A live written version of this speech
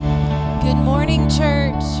morning,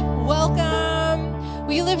 church. Welcome.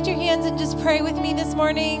 Will you lift your hands and just pray with me this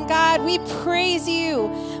morning? God, we praise you.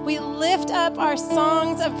 We lift up our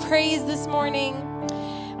songs of praise this morning.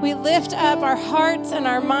 We lift up our hearts and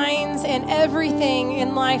our minds and everything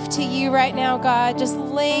in life to you right now, God, just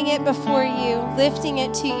laying it before you, lifting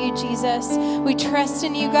it to you, Jesus. We trust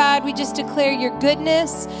in you, God. We just declare your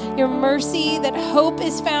goodness, your mercy, that hope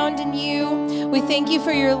is found in you. We thank you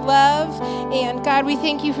for your love, and God, we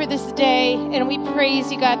thank you for this day, and we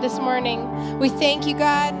praise you, God, this morning. We thank you,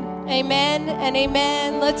 God. Amen and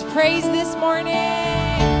amen. Let's praise this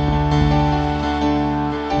morning.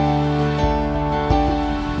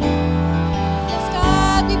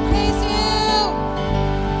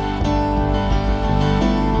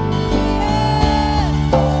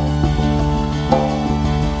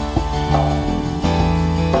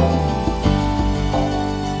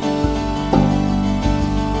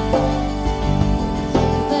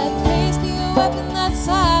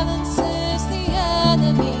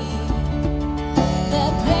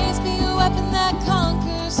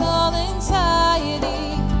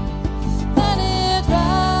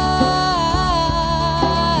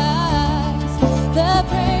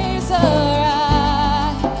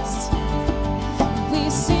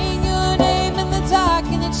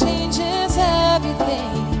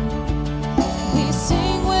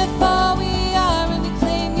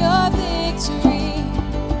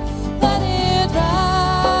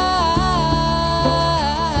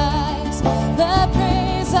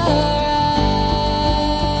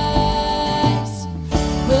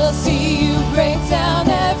 We'll see you.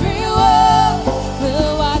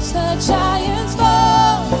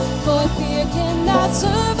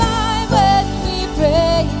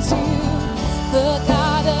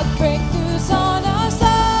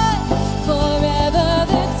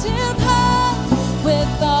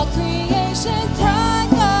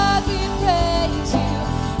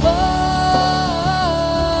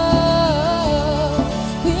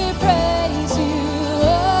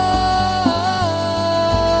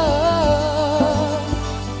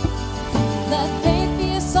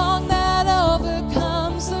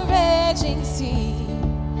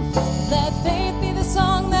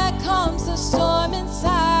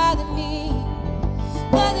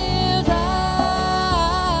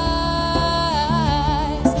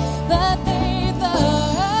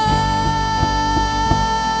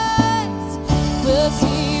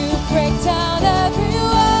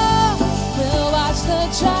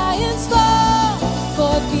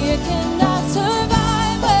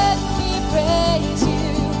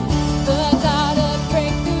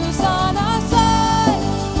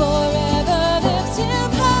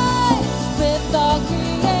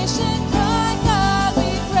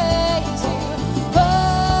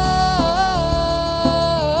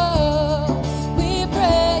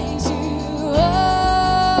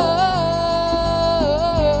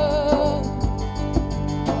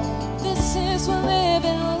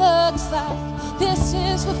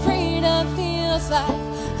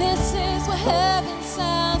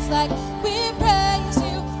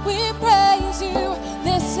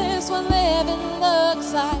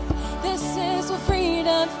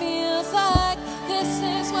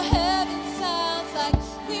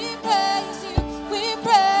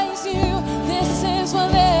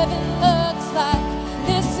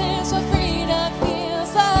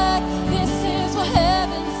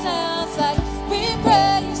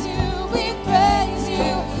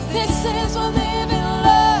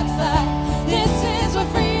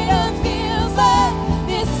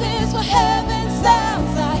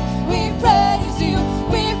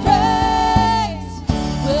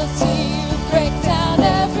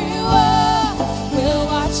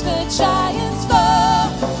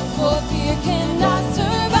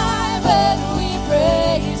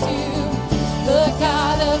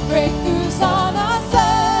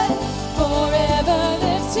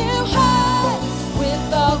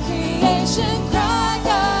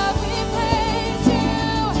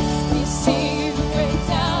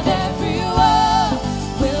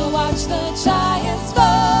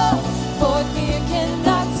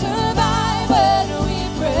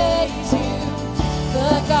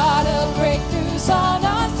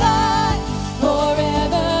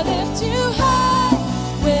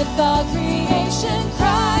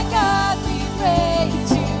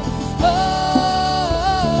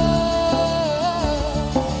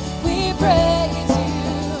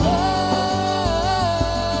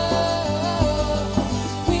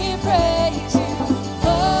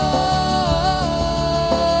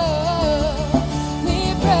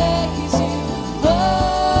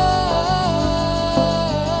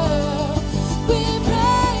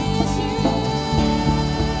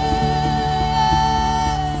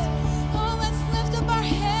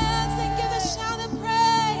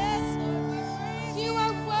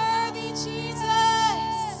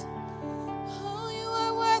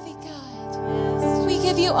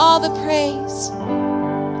 all the praise.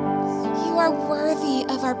 You are worthy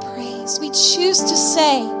of our praise. We choose to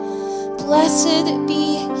say, blessed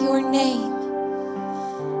be your name.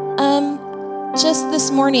 Just this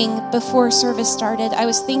morning before service started, I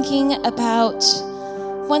was thinking about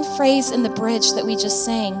one phrase in the bridge that we just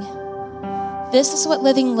sang. This is what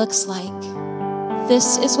living looks like.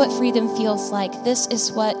 This is what freedom feels like. This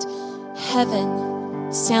is what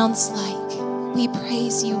heaven sounds like. We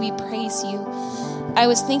praise you, we praise you. I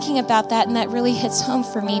was thinking about that, and that really hits home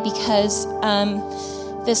for me because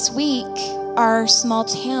this week, our small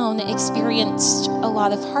town experienced a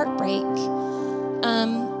lot of heartbreak.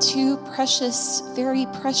 Two precious, very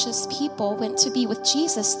precious people went to be with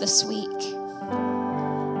Jesus this week.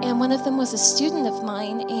 And one of them was a student of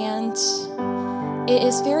mine, and it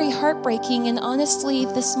is very heartbreaking. And honestly,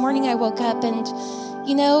 this morning I woke up and,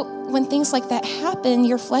 you know, when things like that happen,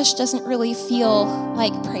 your flesh doesn't really feel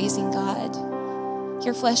like praising God.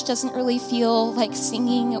 Your flesh doesn't really feel like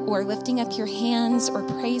singing or lifting up your hands or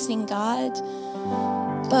praising God.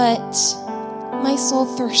 But my soul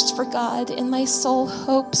thirsts for God, and my soul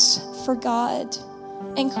hopes for God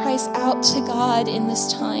and cries out to God in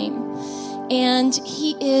this time. And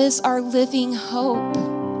He is our living hope.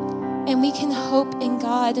 And we can hope in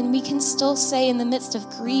God, and we can still say in the midst of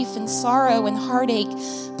grief and sorrow and heartache,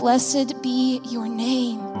 blessed be your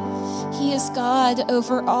name. He is God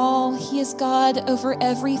over all. He is God over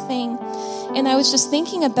everything. And I was just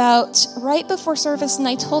thinking about right before service, and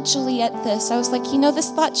I told Juliet this. I was like, you know,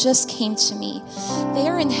 this thought just came to me. They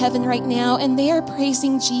are in heaven right now, and they are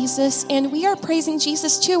praising Jesus, and we are praising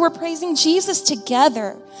Jesus too. We're praising Jesus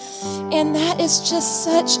together. And that is just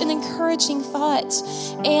such an encouraging thought.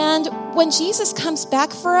 And when Jesus comes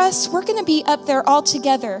back for us, we're going to be up there all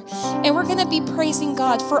together, and we're going to be praising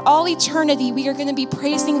God. For all eternity, we are going to be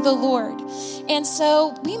praising the Lord. And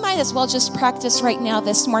so we might as well just practice right now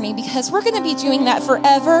this morning, because we're going to be doing that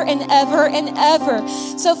forever and ever and ever.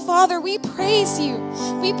 So Father, we praise you.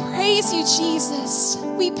 We praise you, Jesus.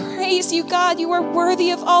 We praise you, God. You are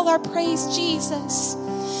worthy of all our praise, Jesus.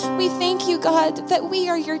 We thank you, God, that we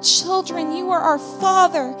are your children. You are our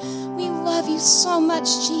Father. We love you so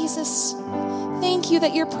much, Jesus. Thank you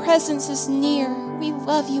that your presence is near. We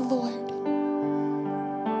love you, Lord.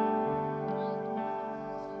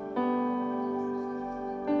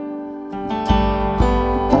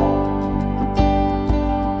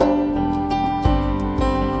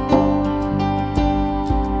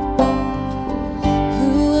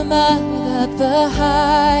 Who am I that the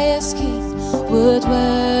highest King would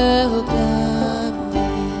welcome me?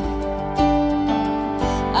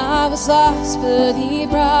 I was lost, but he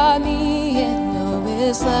brought me in. Oh,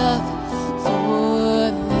 his love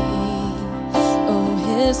for me. Oh,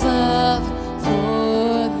 his love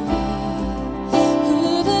for me.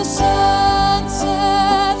 Who the Son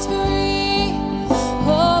sets free,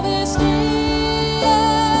 oh, is free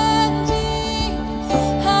indeed.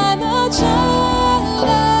 I'm a child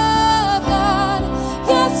of God.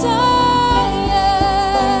 Yes, I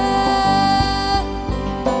am.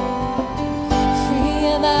 Free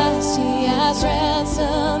at last, he has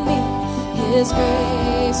ransomed me. His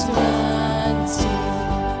grace runs deep.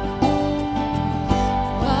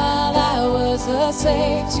 While I was a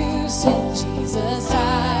slave to sin, Jesus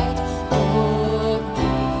died for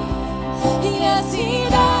me. Yes, he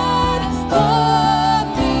died for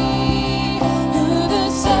me. Who the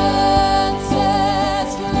Son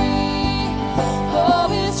sets free,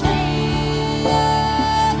 oh, is free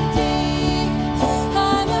indeed.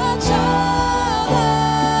 I'm a child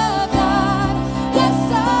of God. Yes,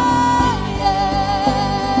 I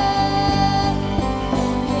am.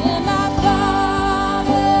 In my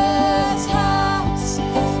Father's house,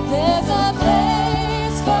 there's a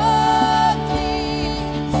place for me.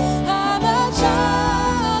 I'm a child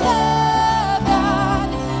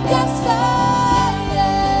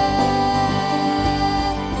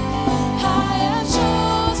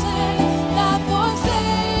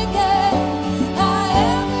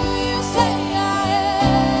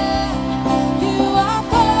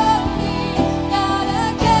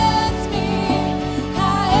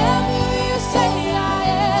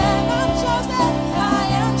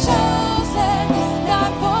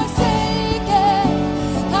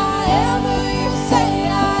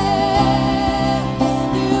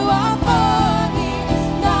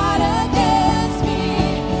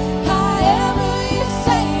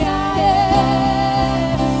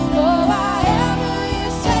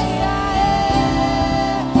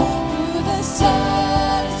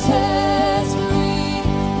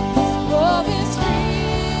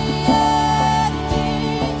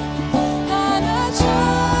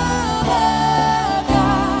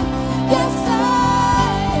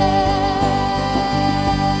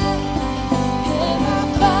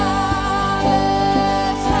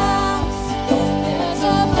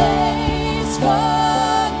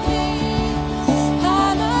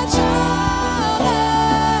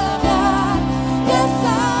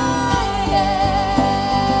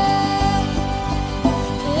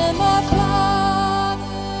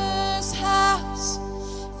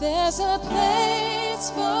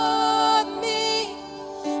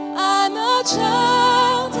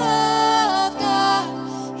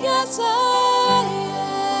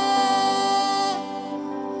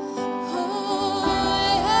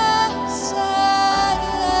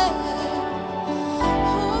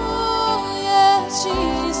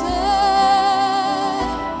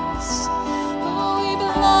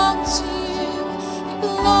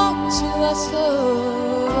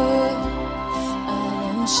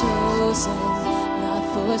chosen, not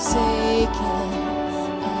forsaken.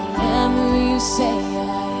 I am who you say I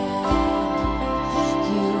am.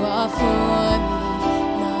 You are for me,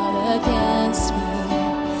 not against me.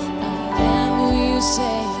 I am who you say I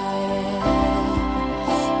am.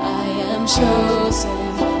 I am chosen,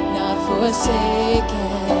 not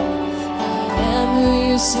forsaken. I am who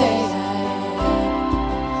you say I am.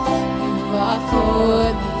 You are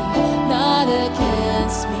for me, not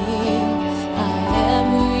against me. I am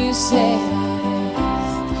who you say I am.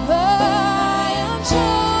 Oh, I am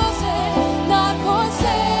chosen, not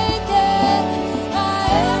forsaken. I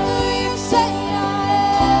am who you say I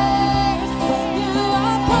am. You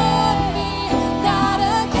are for me, not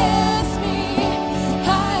against me. I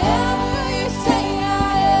am who you say I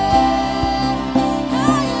am. I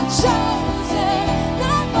am chosen,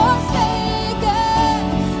 not forsaken.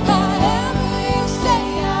 I am who you say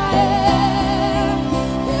I am.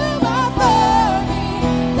 You are for me,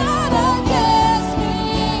 not against me.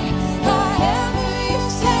 I am who you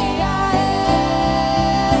say I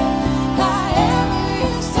am. I am who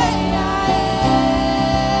you say I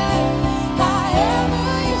am. I am who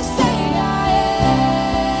you say I am.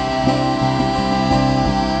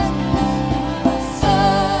 The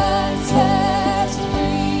sun sets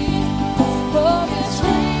free, hope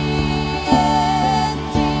is free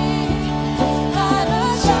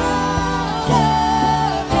indeed. I'm a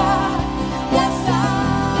child of God, yes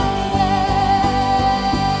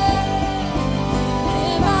I am.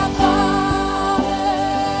 In my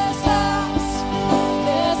Father's house,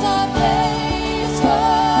 there's a place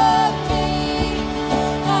for me.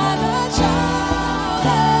 I'm a child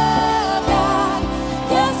of God,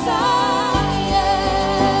 yes I am.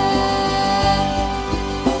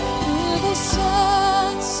 Who the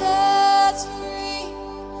sun sets free,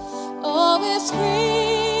 all is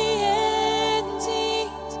free indeed.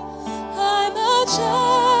 I'm a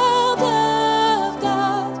child of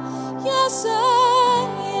God, yes I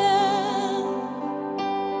am.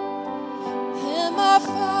 In my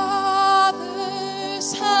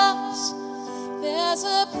Father's house, there's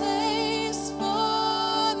a place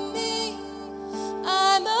for me.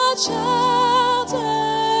 I'm a child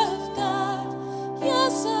of God,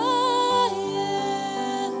 yes I am.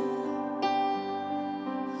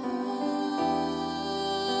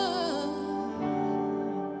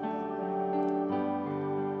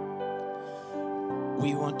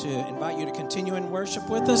 We want to invite you to continue in worship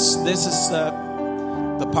with us. This is the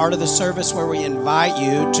part of the service where we invite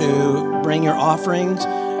you to bring your offerings,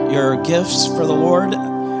 your gifts for the Lord,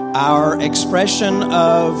 our expression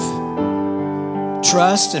of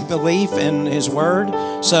trust and belief in His Word.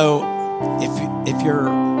 So if you're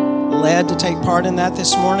led to take part in that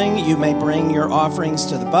this morning, you may bring your offerings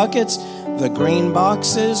to the buckets, the green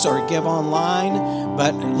boxes, or give online.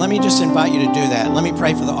 But let me just invite you to do that. Let me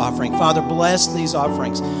pray for the offering. Father, bless these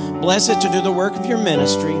offerings. Bless it to do the work of your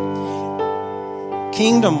ministry,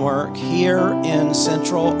 kingdom work here in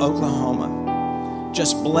Central Oklahoma.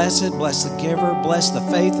 Just bless it. Bless the giver. Bless the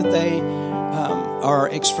faith that they are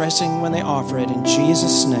expressing when they offer it. In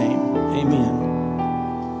Jesus' name, amen.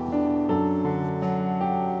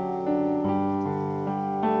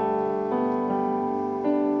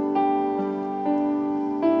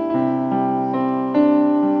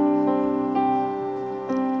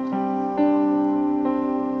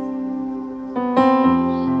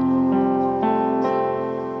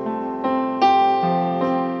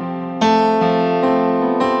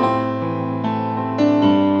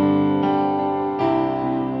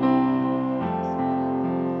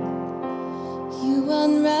 You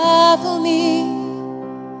unravel me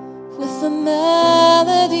with a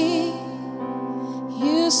melody.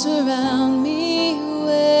 You surround me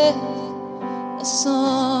with a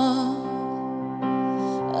song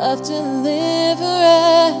of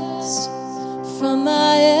deliverance from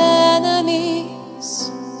my enemies,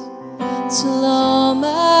 till all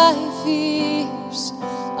my fears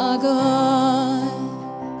are gone.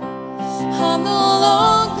 I'm no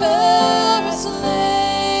longer a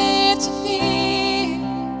slave to fear.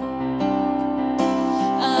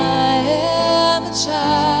 I am a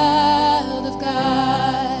child of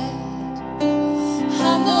God.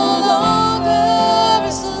 I'm no longer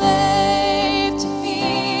a slave to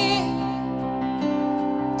fear.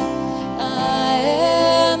 I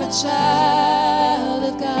am a child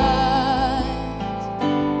of God.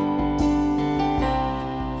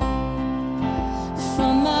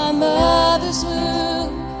 From my mother's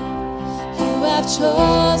womb, you have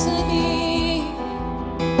chosen me,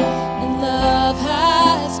 and love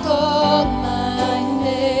has called my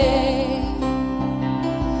name.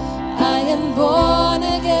 I am born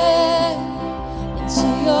again into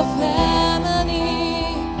your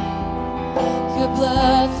family.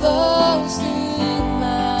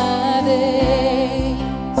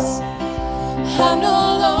 I'm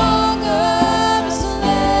no longer a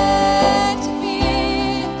slave to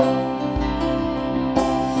fear.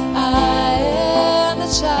 I am the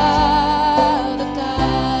child of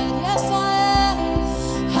God. Yes, I am.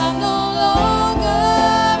 I'm no longer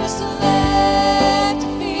a slave to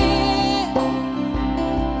fear.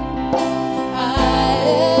 I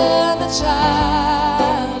am the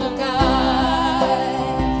child of God.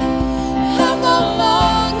 I'm no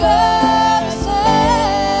longer a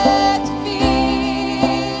slave to fear.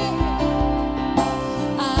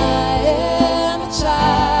 I am a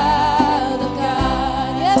child of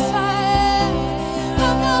God. Yes, I am.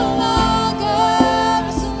 I'm no longer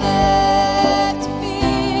a slave to fear.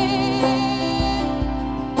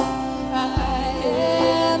 I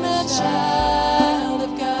am a child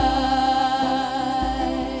of God.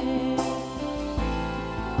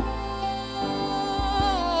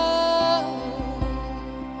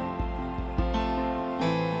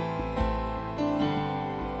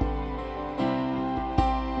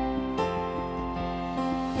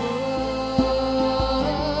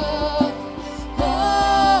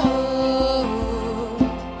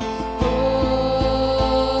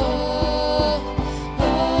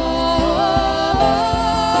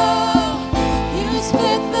 You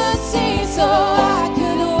split the sea so I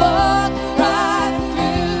could walk right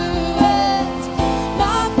through it.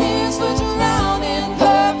 My fears would drown in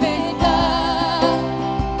perfect love.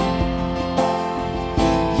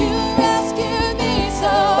 You rescued me so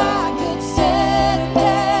I could stand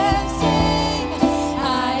and sing.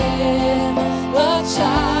 I am a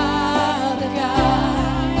child of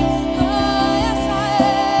God. Oh, yes, I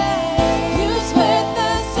am. You split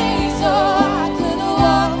the sea so I could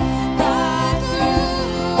walk right through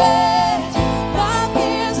it. My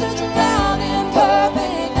fears would drown in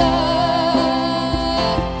perfect love.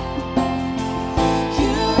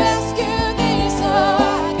 You rescued me so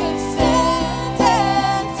I could stand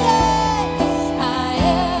and say, I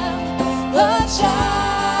am a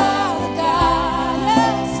child of God.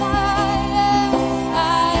 Yes, I am. I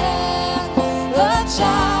am a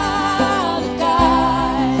child of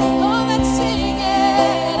God. Oh, let's sing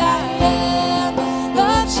it. I am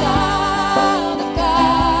a child of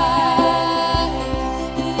God.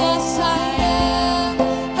 Yes, I am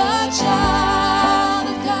a child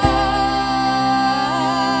of God.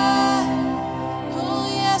 Oh,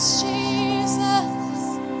 yes, Jesus.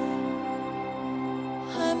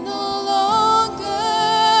 I'm no longer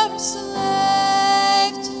a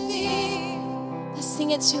slave to fear. Let's sing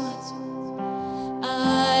it to us. I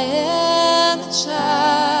am a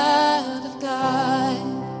child of God.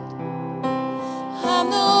 I'm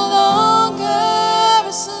no longer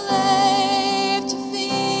a slave to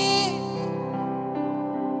fear.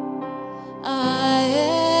 I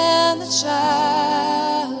am the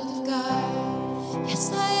child of God.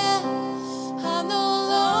 Yes, I am. I'm no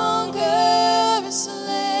longer a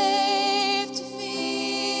slave to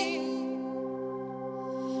fear.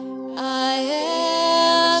 I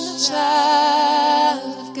am the child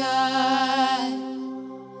of God.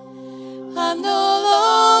 I'm no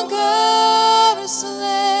longer a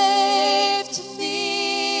slave to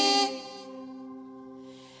fear.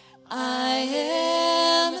 I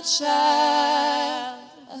am a child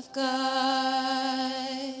of God.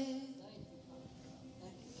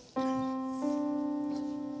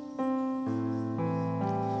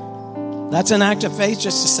 That's an act of faith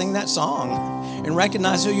just to sing that song and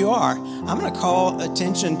recognize who you are. I'm going to call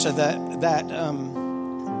attention to that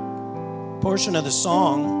portion of the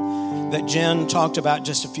song that Jen talked about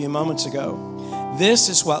just a few moments ago. This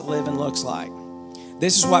is what living looks like.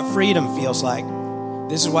 This is what freedom feels like.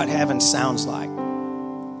 This is what heaven sounds like.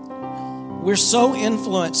 We're so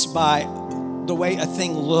influenced by the way a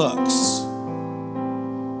thing looks,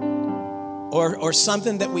 or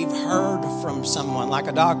something that we've heard from someone, like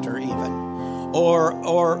a doctor even, or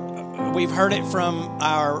we've heard it from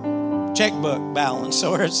our checkbook balance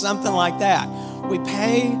or something like that. We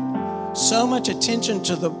pay so much attention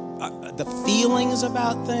to the feelings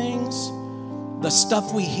about things, the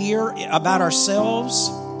stuff we hear about ourselves.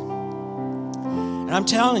 And I'm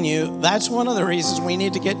telling you, that's one of the reasons we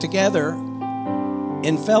need to get together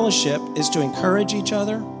in fellowship, is to encourage each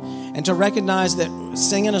other and to recognize that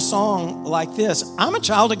singing a song like this, I'm a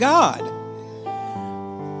child of God.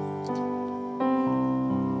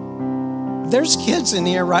 There's kids in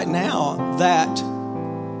here right now that,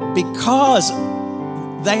 because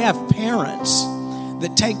they have parents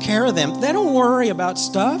that take care of them, they don't worry about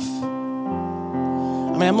stuff.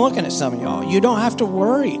 I mean, I'm looking at some of y'all. You don't have to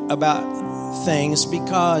worry about things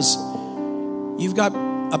because you've got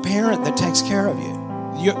a parent that takes care of you.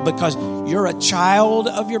 Because you're a child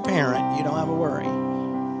of your parent, you don't have a worry.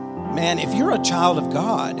 man, if you're a child of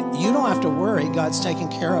God, you don't have to worry. God's taking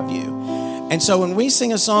care of you. And so when we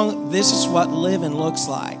sing a song, this is what living looks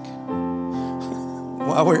like.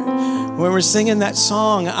 When we're singing that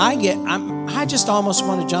song, I just almost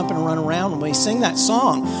want to jump and run around when we sing that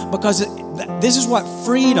song, because this is what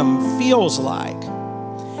freedom feels like.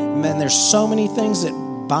 Man, there's so many things that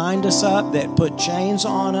bind us up, that put chains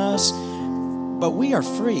on us, but we are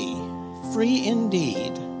free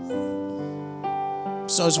indeed.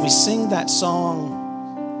 So as we sing that song,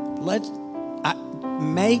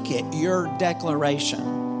 make it your declaration.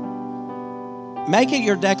 Make it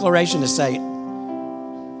your declaration to say,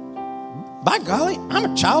 by golly,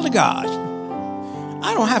 I'm a child of God.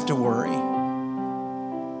 I don't have to worry.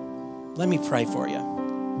 Let me pray for you.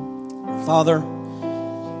 Father,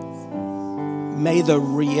 may the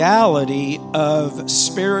reality of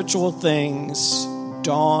spiritual things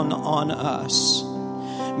dawn on us.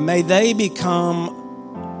 May they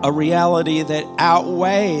become a reality that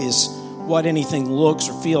outweighs what anything looks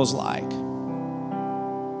or feels like.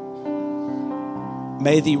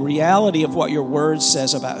 May the reality of what your word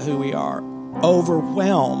says about who we are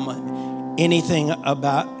overwhelm anything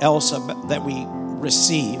else that we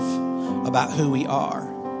receive about who we are.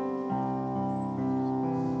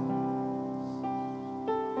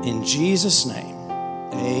 In Jesus' name,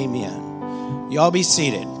 amen. Y'all be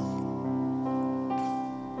seated.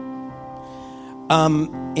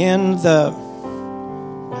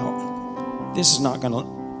 This is not going to...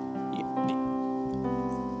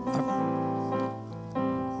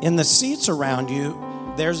 In the seats around you,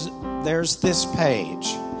 there's this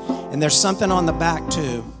page. And there's something on the back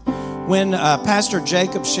too. When Pastor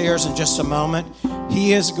Jacob shares in just a moment,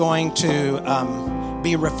 he is going to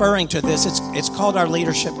be referring to this. It's called our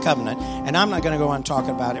leadership covenant. And I'm not going to go on and talk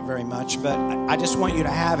about it very much, but I just want you to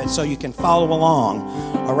have it so you can follow along.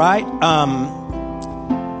 All right?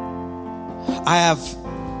 I have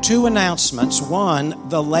two announcements. One,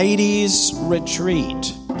 the ladies'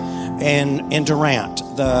 retreat in Durant,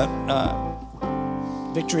 the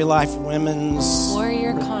Victory Life Women's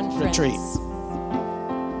Warrior Conference retreat.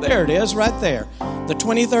 There it is, right there. The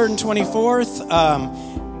 23rd and 24th.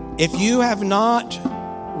 If you have not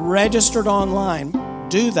registered online,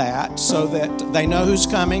 do that so that they know who's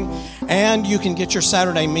coming, and you can get your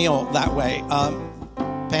Saturday meal that way.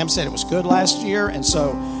 Pam said it was good last year, and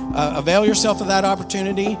so avail yourself of that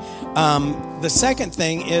opportunity. The second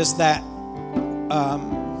thing is that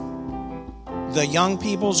the young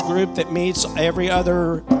people's group that meets every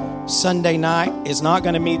other Sunday night is not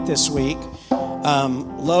going to meet this week.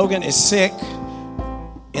 Logan is sick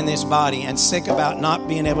in his body and sick about not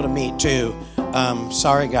being able to meet too.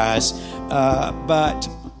 Sorry, guys. But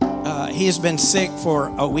he has been sick for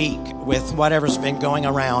a week with whatever's been going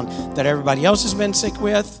around that everybody else has been sick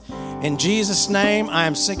with. In Jesus' name, I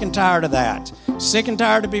am sick and tired of that. Sick and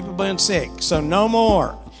tired of people being sick. So no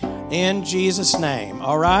more. In Jesus' name.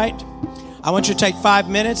 All right? I want you to take 5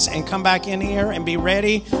 minutes and come back in here and be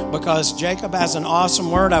ready, because Jacob has an awesome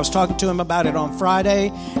word. I was talking to him about it on Friday,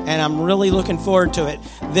 and I'm really looking forward to it.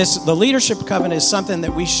 The Leadership Covenant is something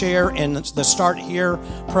that we share in the Start Here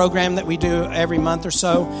program that we do every month or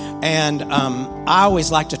so, and I always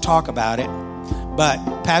like to talk about it,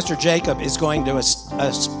 but Pastor Jacob is going to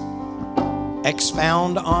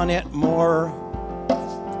expound on it more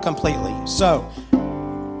completely. So,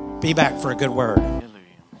 be back for a good word.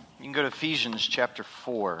 You can go to Ephesians chapter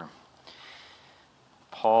 4.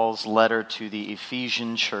 Paul's letter to the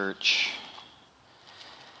Ephesian church.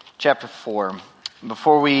 Chapter 4.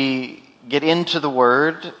 Before we get into the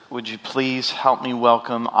word, would you please help me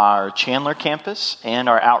welcome our Chandler campus and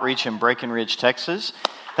our outreach in Breckenridge, Texas.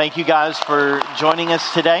 Thank you guys for joining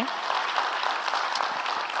us today.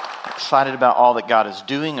 Excited about all that God is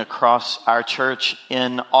doing across our church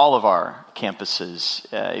in all of our campuses.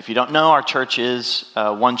 If you don't know, our church is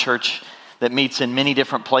one church that meets in many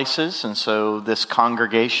different places, and so this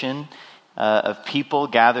congregation of people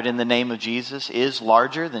gathered in the name of Jesus is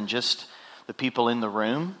larger than just the people in the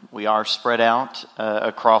room. We are spread out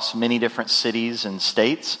across many different cities and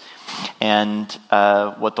states, and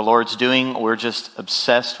what the Lord's doing, we're just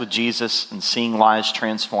obsessed with Jesus and seeing lives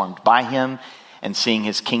transformed by Him and seeing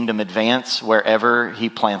His kingdom advance wherever He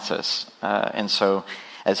plants us. And so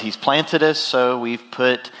as He's planted us, so we've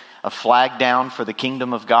put a flag down for the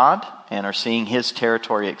kingdom of God and are seeing His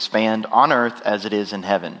territory expand on earth as it is in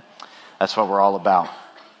heaven. That's what we're all about.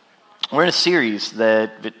 We're in a series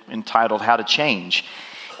that entitled How to Change,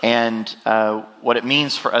 and what it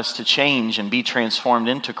means for us to change and be transformed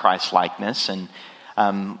into Christ-likeness, and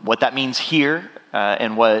what that means here.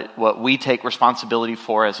 And what we take responsibility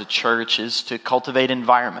for as a church is to cultivate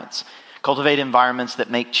environments. Cultivate environments that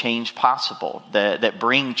make change possible, that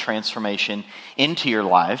bring transformation into your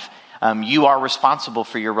life. You are responsible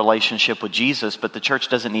for your relationship with Jesus, but the church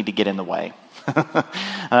doesn't need to get in the way. We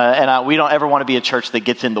don't ever want to be a church that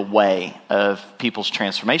gets in the way of people's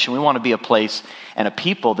transformation. We want to be a place and a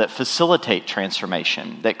people that facilitate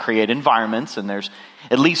transformation, that create environments, and there's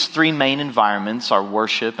at least three main environments: our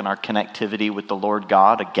worship and our connectivity with the Lord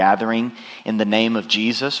God, a gathering in the name of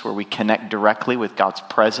Jesus where we connect directly with God's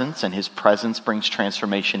presence, and his presence brings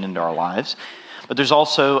transformation into our lives. But there's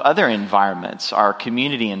also other environments, our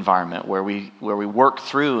community environment, where we work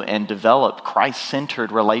through and develop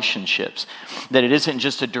Christ-centered relationships. That it isn't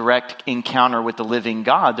just a direct encounter with the living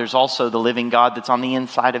God. There's also the living God that's on the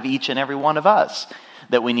inside of each and every one of us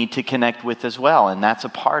that we need to connect with as well. And that's a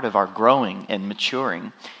part of our growing and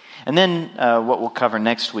maturing. And then what we'll cover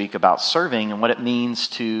next week about serving and what it means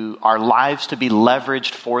to our lives to be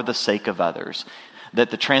leveraged for the sake of others. That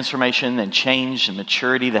the transformation and change and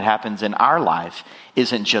maturity that happens in our life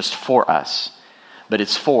isn't just for us, but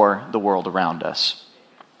it's for the world around us.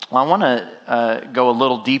 Well, I want to go a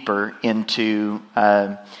little deeper into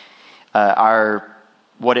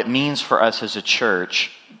what it means for us as a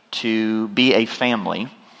church to be a family.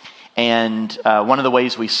 And one of the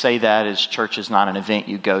ways we say that is church is not an event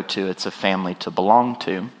you go to, it's a family to belong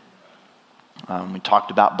to. We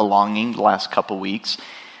talked about belonging the last couple weeks.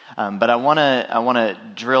 But I want to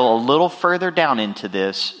drill a little further down into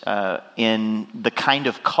this in the kind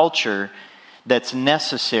of culture that's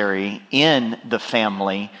necessary in the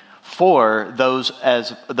family for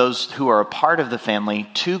those who are a part of the family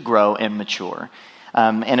to grow and mature.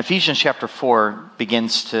 And Ephesians chapter 4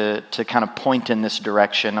 begins to kind of point in this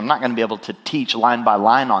direction. I'm not going to be able to teach line by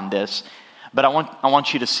line on this, but I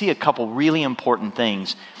want you to see a couple really important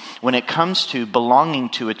things when it comes to belonging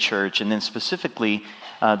to a church, and then specifically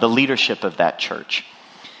the leadership of that church.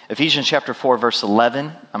 Ephesians chapter 4, verse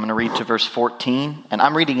 11. I'm going to read to verse 14, and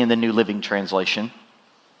I'm reading in the New Living Translation.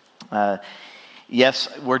 Yes,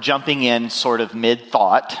 we're jumping in sort of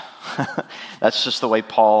mid-thought. That's just the way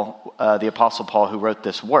Paul, the Apostle Paul who wrote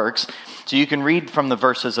this, works. So you can read from the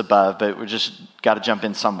verses above, but we just got to jump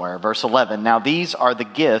in somewhere. Verse 11. Now these are the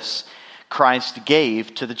gifts Christ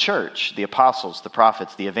gave to the church: the apostles, the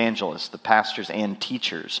prophets, the evangelists, the pastors, and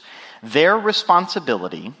teachers. Their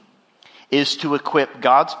responsibility is to equip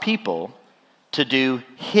God's people to do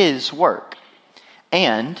his work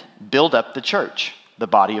and build up the church, the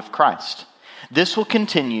body of Christ. This will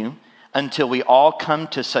continue until we all come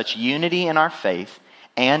to such unity in our faith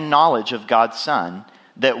and knowledge of God's Son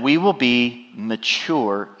that we will be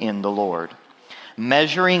mature in the Lord,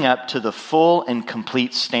 measuring up to the full and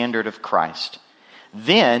complete standard of Christ.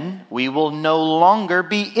 Then we will no longer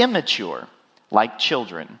be immature like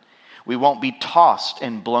children. We won't be tossed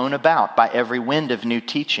and blown about by every wind of new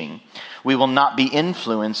teaching. We will not be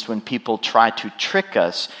influenced when people try to trick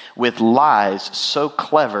us with lies so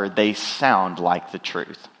clever they sound like the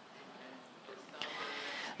truth.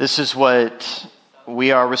 This is what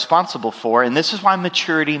we are responsible for, and this is why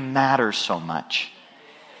maturity matters so much.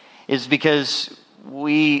 Is because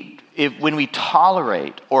when we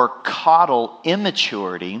tolerate or coddle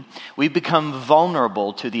immaturity, we become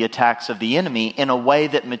vulnerable to the attacks of the enemy in a way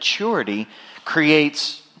that maturity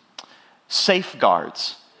creates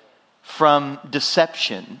safeguards from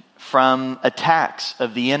deception, from attacks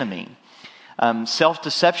of the enemy.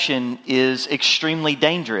 Self-deception is extremely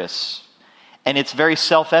dangerous, and it's very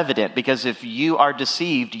self-evident because if you are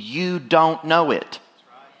deceived, you don't know it.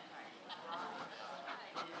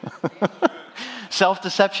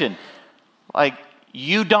 Self-deception, like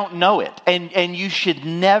you don't know it. And you should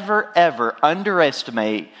never, ever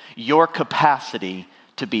underestimate your capacity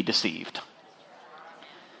to be deceived.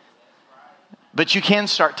 But you can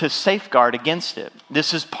start to safeguard against it.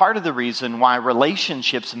 This is part of the reason why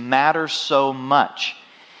relationships matter so much,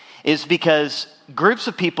 is because groups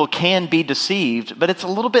of people can be deceived, but it's a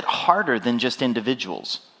little bit harder than just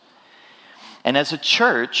individuals. And as a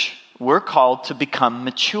church, we're called to become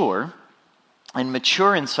mature, and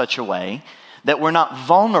mature in such a way that we're not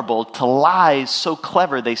vulnerable to lies so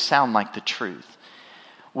clever they sound like the truth.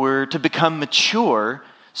 We're to become mature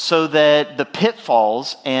so that the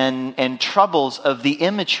pitfalls and troubles of the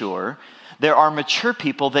immature, there are mature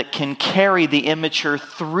people that can carry the immature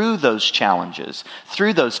through those challenges,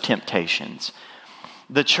 through those temptations.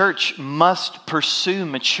 The church must pursue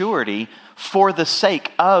maturity for the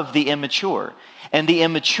sake of the immature. And the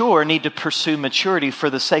immature need to pursue maturity for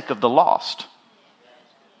the sake of the lost.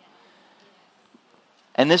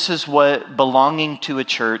 And this is what belonging to a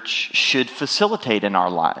church should facilitate in our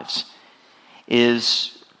lives,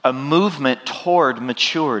 is a movement toward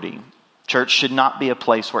maturity, Church should not be a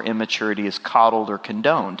place where immaturity is coddled or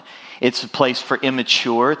condoned. It's a place for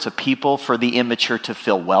immature. It's a people for the immature to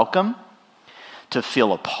feel welcome, to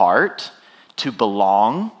feel a part, to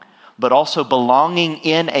belong, but also belonging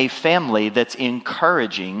in a family that's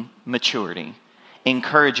encouraging maturity,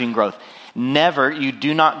 encouraging growth. You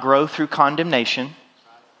do not grow through condemnation.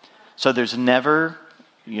 So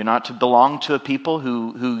you're not to belong to a people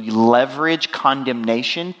who leverage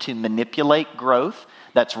condemnation to manipulate growth.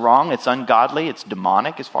 That's wrong. It's ungodly. It's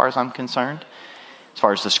demonic as far as I'm concerned. As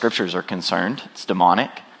far as the scriptures are concerned, it's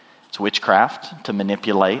demonic. It's witchcraft to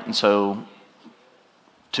manipulate. And so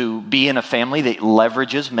to be in a family that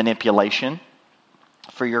leverages manipulation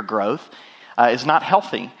for your growth is not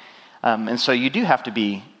healthy. And so you do have to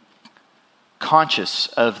be conscious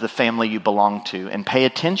of the family you belong to and pay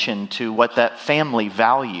attention to what that family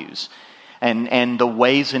values and the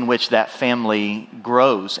ways in which that family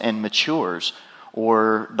grows and matures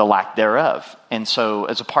or the lack thereof. And so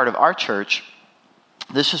as a part of our church,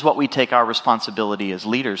 this is what we take our responsibility as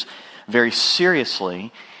leaders very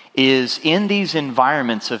seriously, is in these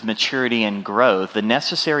environments of maturity and growth, the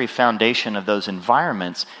necessary foundation of those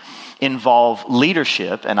environments involve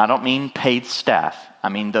leadership, and I don't mean paid staff, I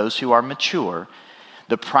mean those who are mature.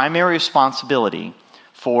 The primary responsibility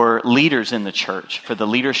for leaders in the church, for the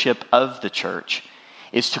leadership of the church,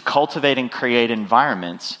 is to cultivate and create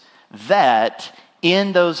environments that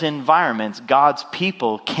in those environments, God's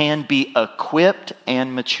people can be equipped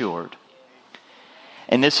and matured.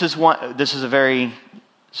 And this is a very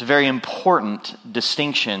important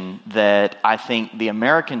distinction that I think the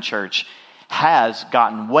American church has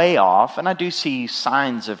gotten way off, and I do see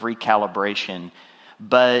signs of recalibration,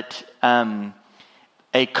 but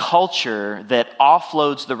a culture that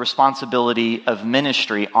offloads the responsibility of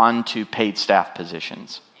ministry onto paid staff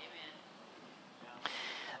positions.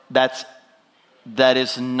 That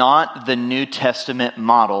is not the New Testament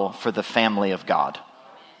model for the family of God.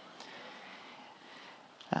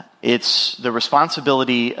 It's the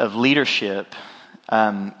responsibility of leadership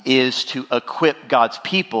is to equip God's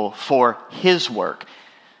people for His work.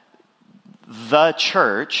 The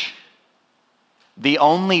church, the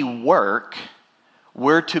only work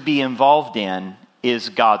we're to be involved in is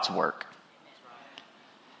God's work.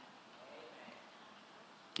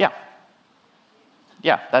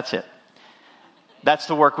 Yeah, that's it. That's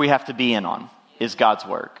the work we have to be in on, is God's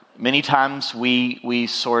work. Many times we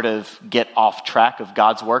sort of get off track of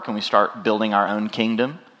God's work and we start building our own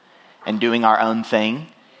kingdom and doing our own thing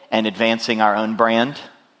and advancing our own brand.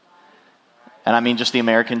 And I mean just the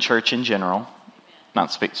American church in general,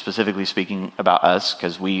 not specifically speaking about us,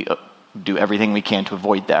 because we do everything we can to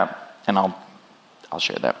avoid that. And I'll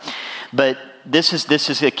share that. But this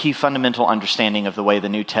is a key fundamental understanding of the way the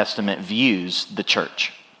New Testament views the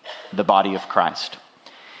church, the body of Christ.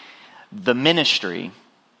 The ministry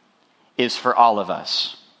is for all of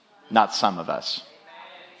us, not some of us.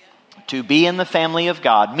 To be in the family of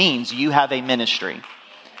God means you have a ministry.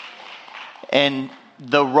 And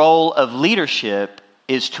the role of leadership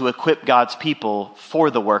is to equip God's people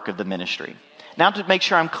for the work of the ministry. Now, to make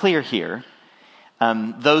sure I'm clear here,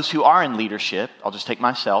 those who are in leadership, I'll just take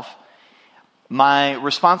myself, my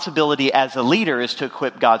responsibility as a leader is to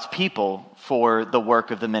equip God's people for the work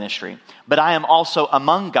of the ministry. But I am also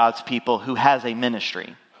among God's people who has a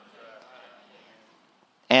ministry.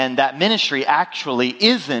 And that ministry actually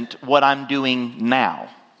isn't what I'm doing now.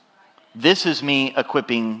 This is me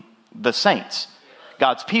equipping the saints,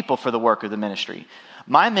 God's people, for the work of the ministry.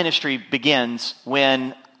 My ministry begins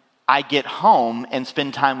when I get home and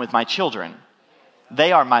spend time with my children.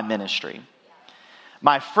 They are my ministry.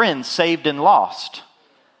 My friends saved and lost,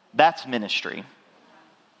 that's ministry.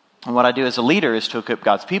 And what I do as a leader is to equip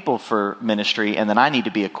God's people for ministry, and then I need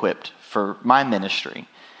to be equipped for my ministry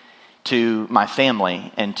to my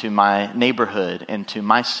family and to my neighborhood and to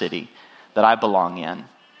my city that I belong in.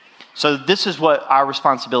 So this is what our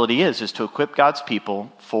responsibility is to equip God's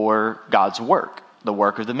people for God's work, the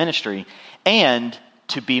work of the ministry, and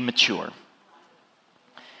to be mature.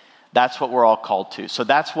 That's what we're all called to. So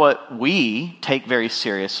that's what we take very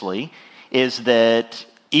seriously, is that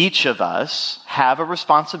each of us have a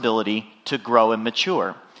responsibility to grow and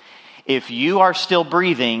mature. If you are still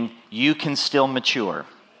breathing, you can still mature.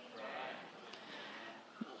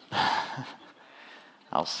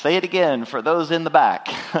 I'll say it again for those in the back.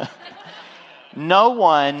 No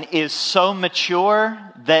one is so mature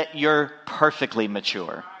that you're perfectly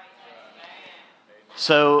mature.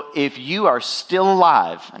 So if you are still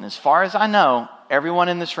alive, and as far as I know, everyone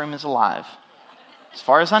in this room is alive. As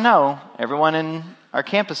far as I know, everyone in our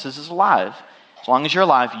campuses is alive. As long as you're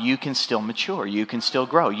alive, you can still mature. You can still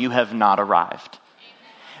grow. You have not arrived.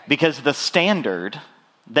 Because the standard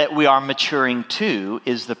that we are maturing to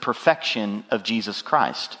is the perfection of Jesus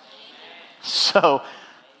Christ. So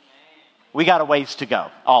we got a ways to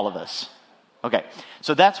go, all of us. Okay,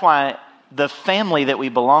 so that's why the family that we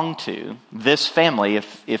belong to, this family,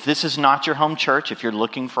 if this is not your home church, if you're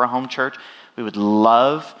looking for a home church, we would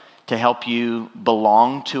love to help you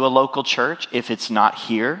belong to a local church. If it's not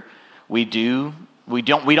here, we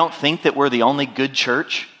don't think that we're the only good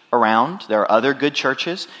church around. There are other good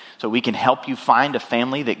churches, so we can help you find a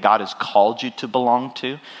family that God has called you to belong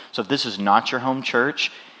to. So if this is not your home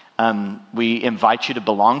church, we invite you to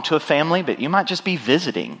belong to a family, but you might just be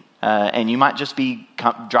visiting, and you might just be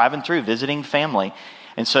driving through, visiting family.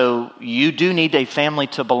 And so you do need a family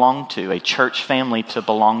to belong to, a church family to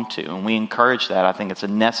belong to, and we encourage that. I think it's a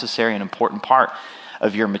necessary and important part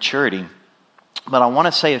of your maturity. But I want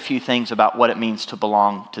to say a few things about what it means to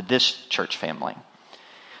belong to this church family.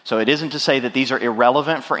 So it isn't to say that these are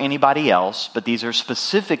irrelevant for anybody else, but these are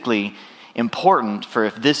specifically important for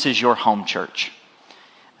if this is your home church.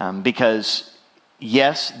 Because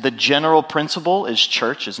yes, the general principle is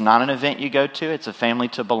church is not an event you go to, it's a family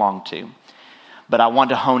to belong to. But I want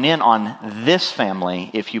to hone in on this family,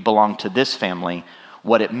 if you belong to this family,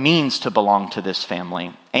 what it means to belong to this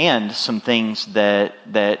family, and some things that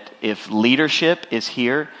if leadership is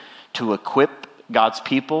here to equip God's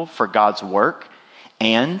people for God's work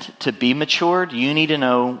and to be matured, you need to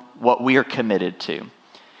know what we are committed to,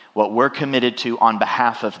 what we're committed to on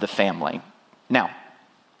behalf of the family. Now,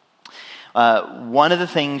 one of the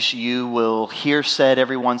things you will hear said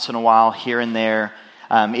every once in a while here and there,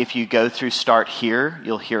 if you go through Start Here,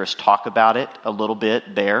 you'll hear us talk about it a little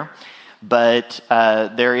bit there. But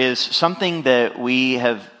there is something that we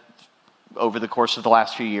have, over the course of the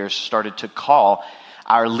last few years, started to call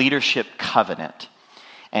our leadership covenant.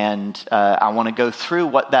 And I want to go through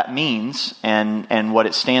what that means and what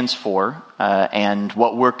it stands for and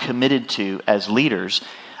what we're committed to as leaders.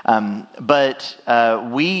 But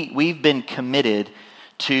we've been committed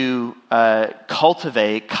to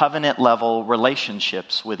cultivate covenant-level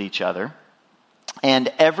relationships with each other.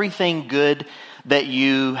 And everything good that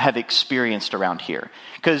you have experienced around here.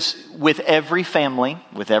 Because with every family,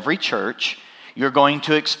 with every church, you're going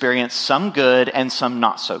to experience some good and some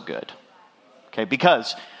not so good. Okay,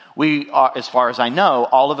 because we are, as far as I know,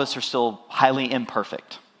 all of us are still highly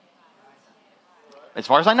imperfect. As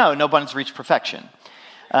far as I know, nobody's reached perfection.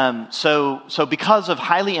 So because of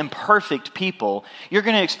highly imperfect people, you're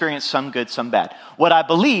going to experience some good, some bad. What I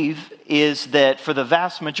believe is that for the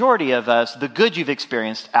vast majority of us, the good you've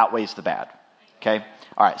experienced outweighs the bad. Okay?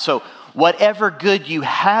 All right, so whatever good you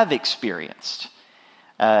have experienced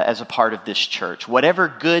as a part of this church, whatever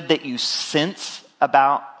good that you sense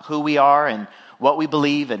about who we are and what we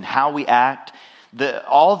believe and how we act,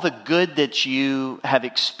 all the good that you have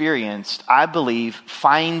experienced, I believe,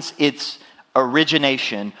 finds its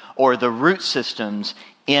origination or the root systems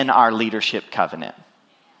in our leadership covenant.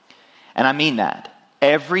 And I mean that.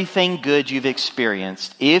 Everything good you've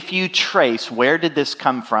experienced, if you trace where did this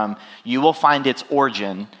come from, you will find its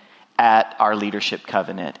origin at our leadership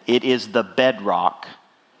covenant. It is the bedrock,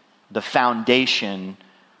 the foundation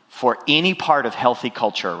for any part of healthy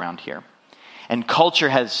culture around here. And culture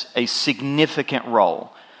has a significant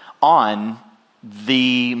role on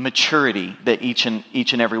the maturity that each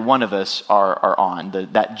and every one of us are on,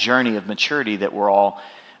 that journey of maturity that we're all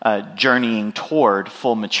journeying toward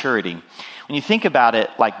full maturity. When you think about it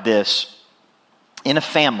like this, in a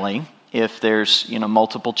family, if there's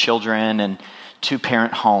multiple children and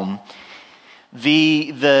two-parent home,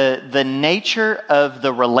 the nature of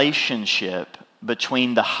the relationship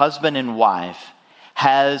between the husband and wife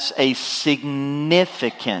has a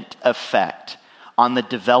significant effect on the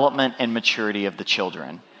development and maturity of the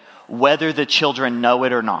children, whether the children know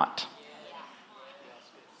it or not.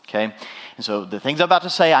 Okay? And so the things I'm about to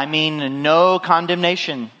say, I mean no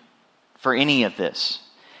condemnation for any of this.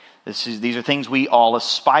 These are things we all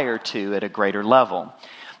aspire to at a greater level.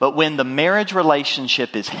 But when the marriage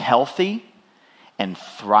relationship is healthy and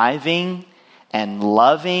thriving and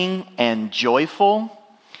loving and joyful,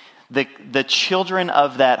 the children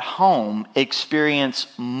of that home experience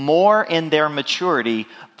more in their maturity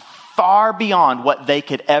far beyond what they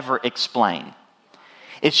could ever explain.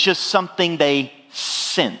 It's just something they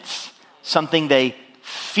sense, something they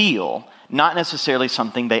feel, not necessarily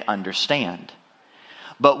something they understand.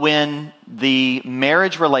 But when the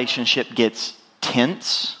marriage relationship gets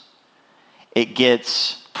tense, it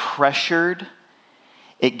gets pressured,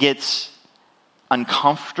 it gets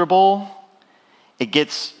uncomfortable, it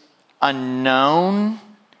gets unknown,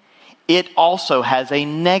 it also has a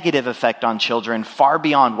negative effect on children far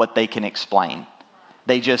beyond what they can explain.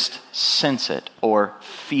 They just sense it or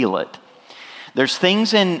feel it. There's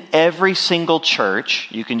things in every single church,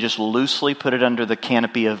 you can just loosely put it under the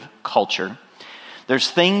canopy of culture. There's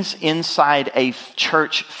things inside a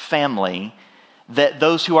church family that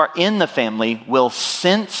those who are in the family will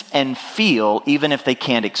sense and feel even if they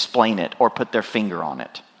can't explain it or put their finger on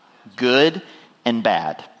it. Good and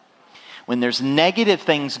bad. When there's negative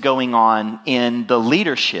things going on in the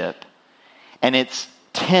leadership and it's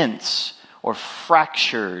tense or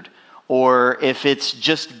fractured, or if it's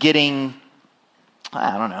just getting,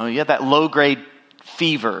 I don't know, you have that low-grade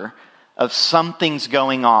fever of something's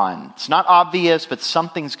going on. It's not obvious, but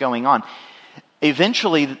something's going on.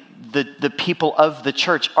 Eventually, the people of the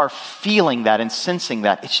church are feeling that and sensing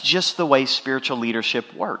that. It's just the way spiritual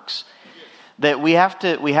leadership works. That we have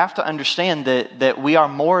to understand that we are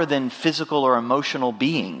more than physical or emotional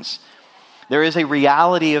beings. There is a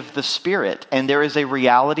reality of the Spirit, and there is a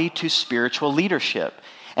reality to spiritual leadership.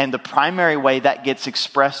 And the primary way that gets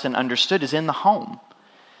expressed and understood is in the home.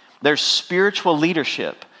 There's spiritual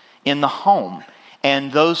leadership in the home.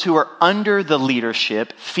 And those who are under the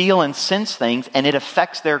leadership feel and sense things, and it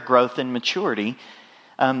affects their growth and maturity,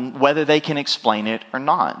 whether they can explain it or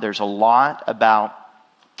not. There's a lot about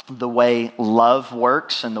the way love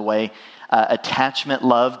works and the way attachment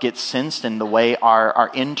love gets sensed and the way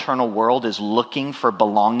our internal world is looking for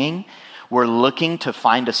belonging. We're looking to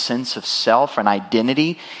find a sense of self and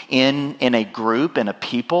identity in a group, in a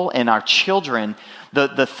people, and our children.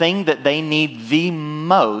 The thing that they need the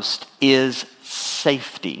most is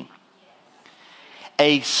safety.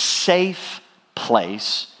 A safe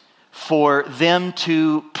place for them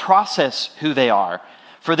to process who they are,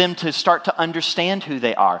 for them to start to understand who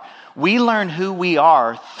they are. We learn who we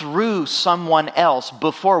are through someone else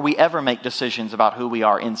before we ever make decisions about who we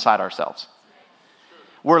are inside ourselves.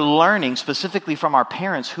 We're learning specifically from our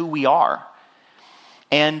parents who we are.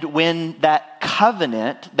 And when that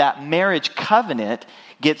covenant, that marriage covenant,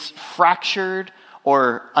 gets fractured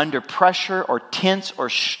or under pressure or tense or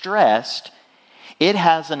stressed, it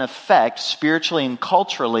has an effect spiritually and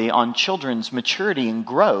culturally on children's maturity and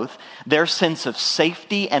growth, their sense of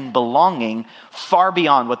safety and belonging far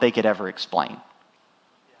beyond what they could ever explain.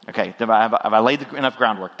 Okay, have I laid enough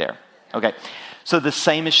groundwork there? Okay, so the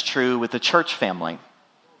same is true with the church family.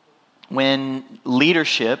 When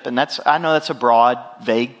leadership, and I know that's a broad,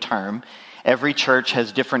 vague term. Every church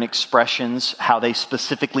has different expressions, how they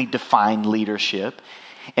specifically define leadership.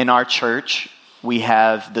 In our church, we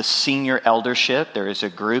have the senior eldership. There is a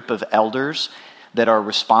group of elders that are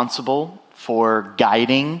responsible for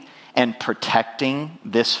guiding and protecting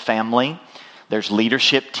this family. There's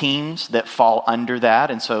leadership teams that fall under that,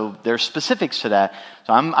 and so there's specifics to that.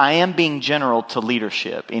 So I am being general to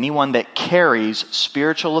leadership. Anyone that carries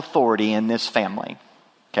spiritual authority in this family.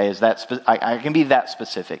 Okay, I can be that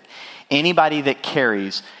specific. Anybody that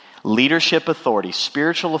carries leadership authority,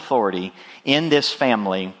 spiritual authority in this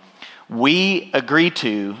family, we agree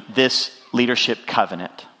to this leadership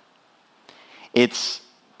covenant. It's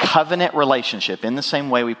covenant relationship. In the same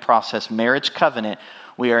way we process marriage covenant,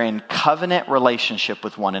 we are in covenant relationship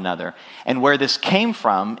with one another. And where this came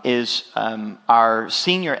from is our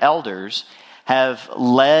senior elders have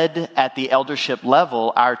led at the eldership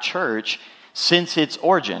level our church since its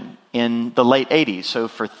origin in the late 80s. So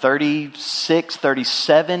for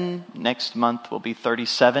 37, next month will be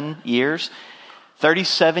 37 years.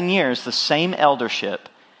 37 years, the same eldership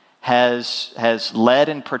has led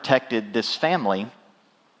and protected this family.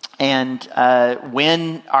 And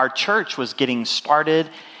when our church was getting started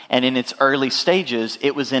and in its early stages,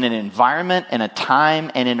 it was in an environment and a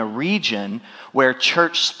time and in a region where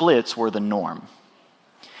church splits were the norm.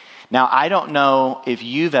 Now, I don't know if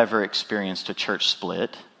you've ever experienced a church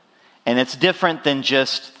split, and it's different than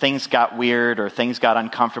just things got weird or things got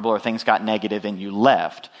uncomfortable or things got negative and you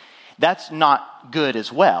left. That's not good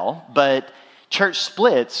as well, but church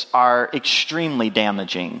splits are extremely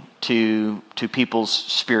damaging to people's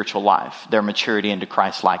spiritual life, their maturity into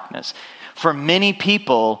Christ-likeness. For many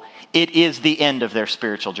people, it is the end of their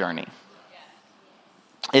spiritual journey.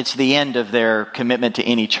 It's the end of their commitment to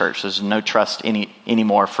any church. There's no trust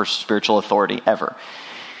anymore for spiritual authority ever.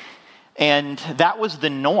 And that was the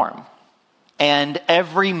norm. And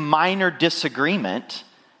every minor disagreement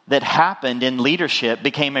that happened in leadership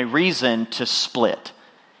became a reason to split.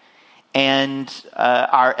 And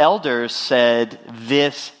our elders said,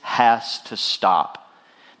 this has to stop.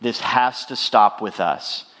 This has to stop with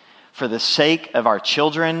us. For the sake of our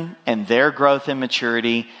children and their growth and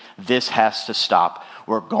maturity, this has to stop.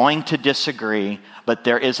 We're going to disagree, but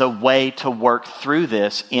there is a way to work through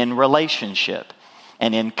this in relationship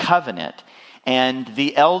and in covenant. And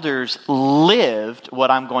the elders lived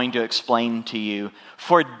what I'm going to explain to you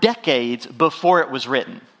for decades before it was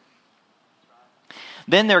written.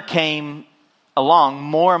 Then there came along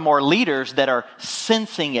more and more leaders that are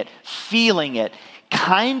sensing it, feeling it,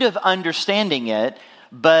 kind of understanding it,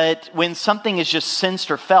 but when something is just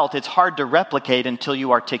sensed or felt, it's hard to replicate until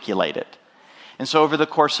you articulate it. And so over the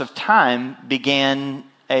course of time began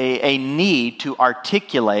a need to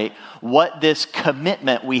articulate what this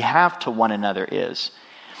commitment we have to one another is.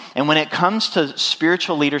 And when it comes to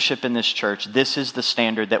spiritual leadership in this church, this is the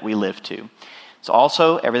standard that we live to. It's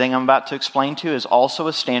also, everything I'm about to explain to you is also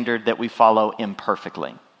a standard that we follow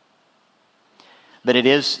imperfectly. But it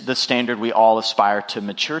is the standard we all aspire to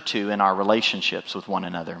mature to in our relationships with one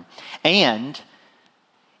another. And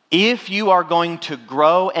if you are going to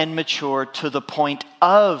grow and mature to the point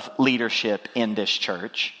of leadership in this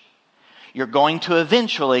church, you're going to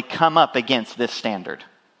eventually come up against this standard.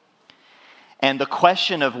 And the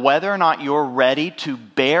question of whether or not you're ready to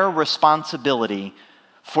bear responsibility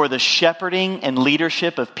for the shepherding and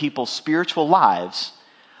leadership of people's spiritual lives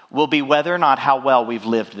will be whether or not how well we've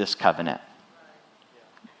lived this covenant.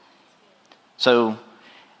 So,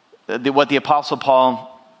 what the Apostle Paul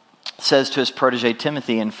says to his protege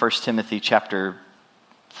Timothy in 1 Timothy chapter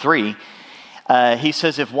 3, he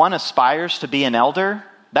says, if one aspires to be an elder,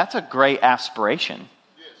 that's a great aspiration.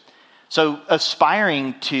 So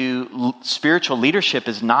aspiring to spiritual leadership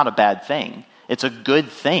is not a bad thing. It's a good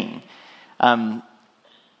thing.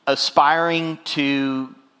 Aspiring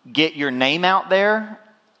to get your name out there,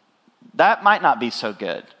 that might not be so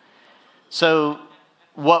good. So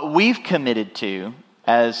what we've committed to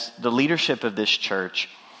as the leadership of this church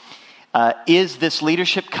is this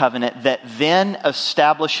leadership covenant that then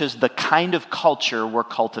establishes the kind of culture we're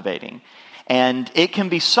cultivating. And it can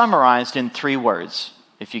be summarized in 3 words.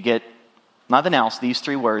 If you get nothing else, these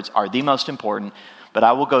 3 words are the most important, but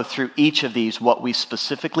I will go through each of these, what we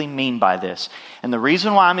specifically mean by this. And the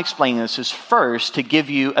reason why I'm explaining this is first to give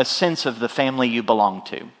you a sense of the family you belong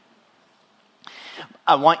to.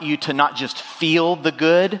 I want you to not just feel the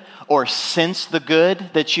good or sense the good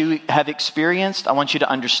that you have experienced. I want you to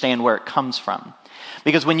understand where it comes from.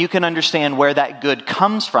 Because when you can understand where that good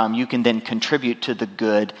comes from, you can then contribute to the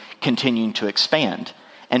good continuing to expand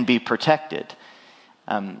and be protected.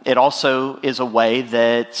 It also is a way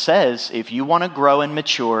that says if you want to grow and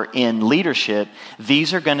mature in leadership,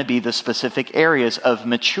 these are going to be the specific areas of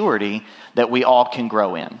maturity that we all can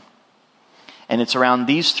grow in. And it's around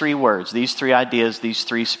these 3 words, these 3 ideas, these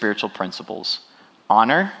 3 spiritual principles: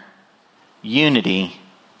 honor, unity,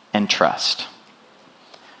 and trust.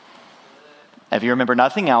 If you remember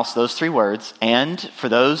nothing else, those 3 words, and for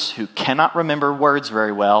those who cannot remember words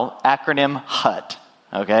very well, acronym HUT,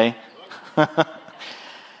 okay?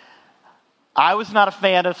 I was not a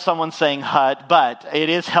fan of someone saying HUT, but it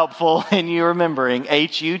is helpful in you remembering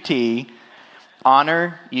HUT,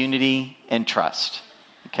 honor, unity, and trust,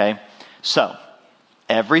 okay? So,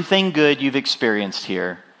 everything good you've experienced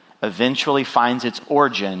here eventually finds its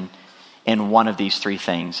origin in one of these 3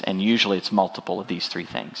 things, and usually it's multiple of these 3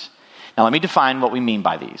 things. Now, let me define what we mean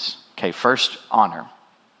by these. Okay, first, honor.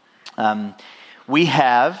 We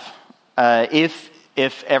have,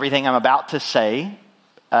 if everything I'm about to say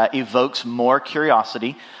evokes more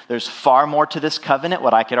curiosity, there's far more to this covenant,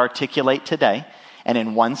 what I could articulate today, and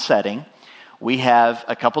in one setting, we have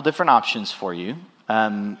a couple different options for you.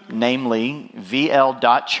 Namely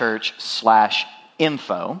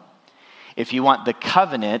vl.church/info. If you want the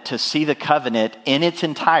covenant, to see the covenant in its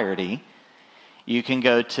entirety, you can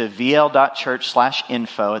go to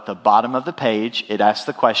vl.church/info. At the bottom of the page, it asks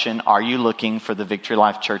the question, are you looking for the Victory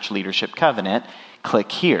Life Church Leadership Covenant?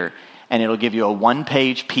 Click here, and it'll give you a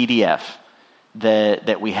 1-page PDF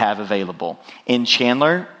that we have available. In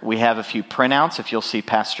Chandler, we have a few printouts. If you'll see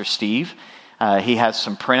Pastor Steve, he has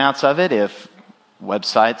some printouts of it. If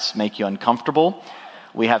websites make you uncomfortable,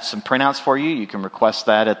 we have some printouts for you. You can request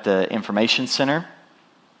that at the information center.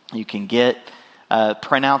 You can get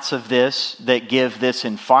printouts of this that give this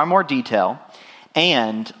in far more detail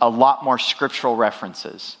and a lot more scriptural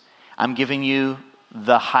references. I'm giving you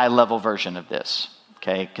the high-level version of this,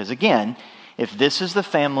 okay? Because again, if this is the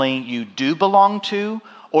family you do belong to,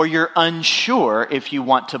 or you're unsure if you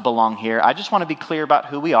want to belong here, I just want to be clear about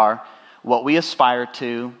who we are, what we aspire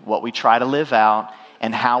to, what we try to live out,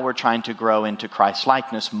 and how we're trying to grow into Christ's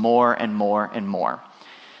likeness more and more and more.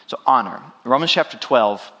 So honor. Romans chapter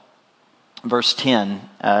 12, verse 10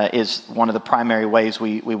 is one of the primary ways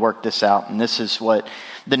we work this out. And this is what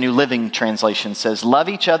the New Living Translation says. Love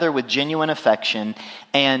each other with genuine affection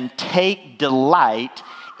and take delight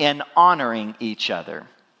in honoring each other.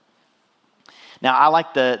 Now, I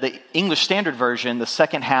like the English Standard Version. The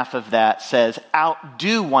second half of that says,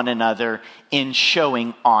 outdo one another in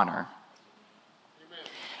showing honor. Amen.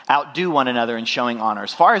 Outdo one another in showing honor.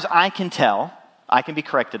 As far as I can tell, I can be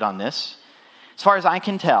corrected on this. As far as I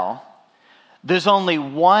can tell, there's only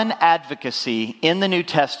one advocacy in the New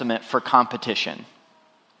Testament for competition.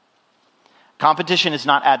 Competition is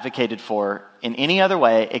not advocated for in any other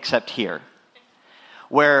way except here.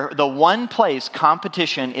 Where the one place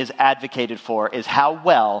competition is advocated for is how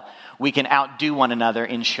well we can outdo one another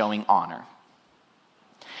in showing honor.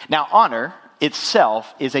 Now, honor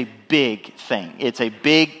itself is a big thing.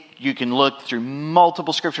 You can look through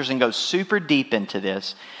multiple scriptures and go super deep into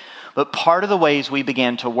this. But part of the ways we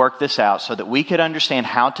began to work this out so that we could understand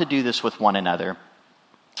how to do this with one another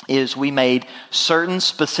is we made certain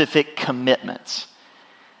specific commitments.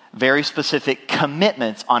 Very specific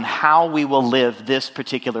commitments on how we will live this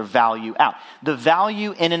particular value out. The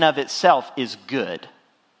value in and of itself is good,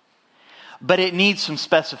 but it needs some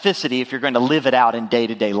specificity if you're going to live it out in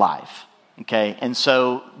day-to-day life. Okay, and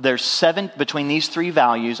so there's 7, between these 3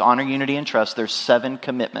 values, honor, unity, and trust, there's 7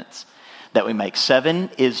 commitments that we make. 7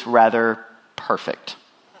 is rather perfect.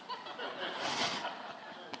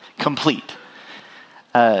 Complete.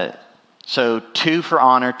 So 2 for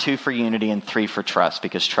honor, 2 for unity, and 3 for trust,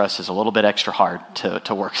 because trust is a little bit extra hard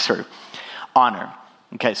to work through. Honor.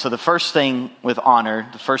 Okay, so the first thing with honor,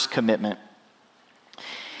 the first commitment,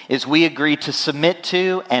 is we agree to submit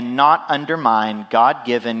to and not undermine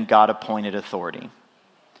God-given, God-appointed authority.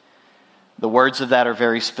 The words of that are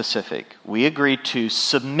very specific. We agree to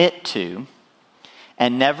submit to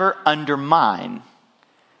and never undermine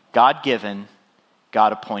God-given,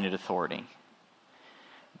 God-appointed authority.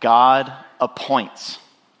 God appoints,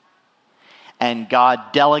 and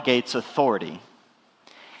God delegates authority.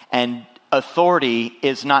 And authority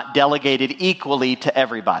is not delegated equally to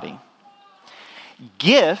everybody.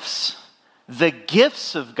 Gifts, the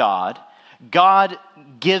gifts of God, God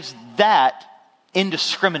gives that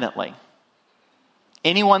indiscriminately.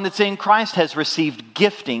 Anyone that's in Christ has received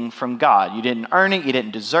gifting from God. You didn't earn it, you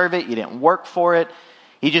didn't deserve it, you didn't work for it.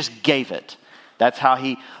 He just gave it. That's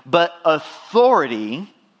how but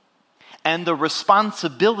authority and the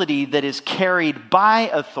responsibility that is carried by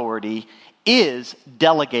authority is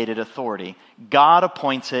delegated authority. God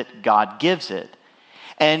appoints it, God gives it.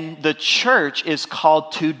 And the church is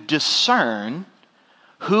called to discern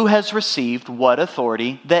who has received what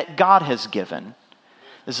authority that God has given.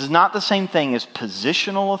 This is not the same thing as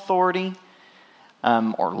positional authority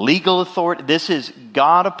or legal authority. This is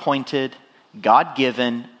God appointed, God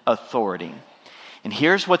given authority. And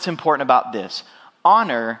here's what's important about this.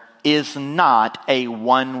 Honor is not a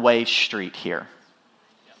one-way street here.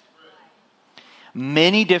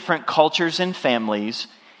 Many different cultures and families,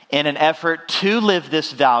 in an effort to live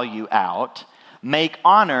this value out, make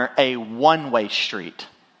honor a one-way street.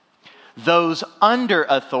 Those under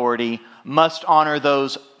authority must honor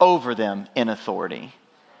those over them in authority.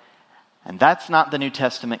 And that's not the New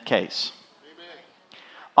Testament case. Amen.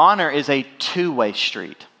 Honor is a two-way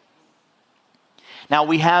street. Now,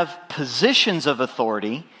 we have positions of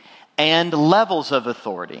authority and levels of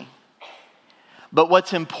authority. But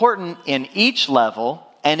what's important in each level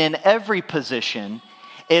and in every position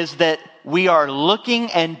is that we are looking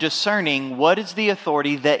and discerning what is the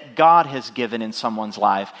authority that God has given in someone's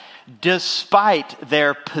life, despite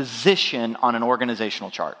their position on an organizational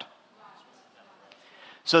chart.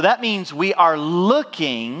 So that means we are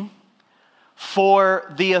looking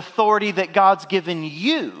for the authority that God's given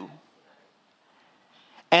you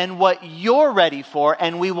and what you're ready for,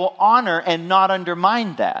 and we will honor and not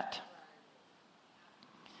undermine that.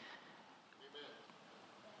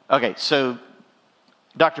 Okay, so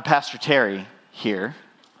Dr. Pastor Terry here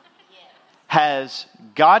has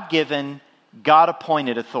God-given,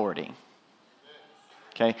 God-appointed authority.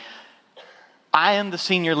 Okay, I am the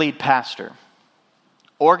senior lead pastor.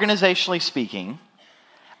 Organizationally speaking,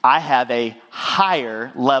 I have a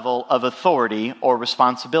higher level of authority or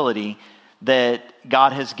responsibility that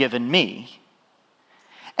God has given me.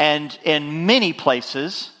 And in many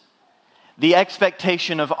places, the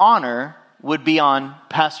expectation of honor would be on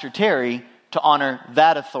Pastor Terry to honor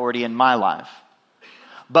that authority in my life.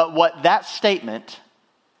 But what that statement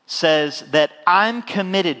says that I'm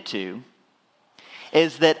committed to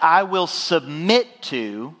is that I will submit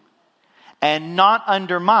to and not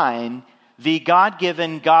undermine the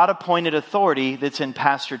God-given, God-appointed authority that's in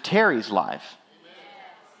Pastor Terry's life.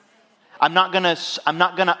 I'm not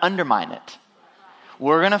gonna undermine it.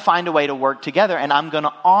 We're gonna find a way to work together, and I'm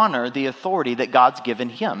gonna honor the authority that God's given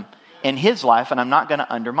him in his life, and I'm not going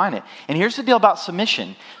to undermine it. And here's the deal about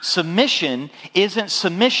submission. Submission isn't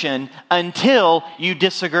submission until you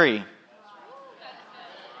disagree.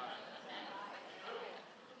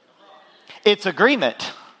 It's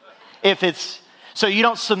agreement. So you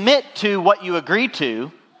don't submit to what you agree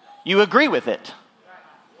to, you agree with it.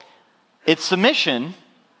 It's submission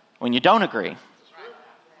when you don't agree.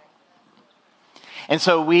 And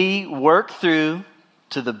so we work through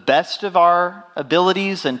to the best of our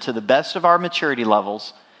abilities and to the best of our maturity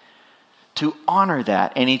levels to honor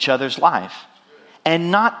that in each other's life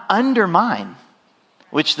and not undermine,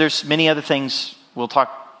 which there's many other things we'll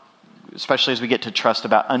talk, especially as we get to trust,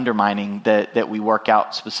 about undermining that we work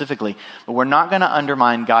out specifically. But we're not going to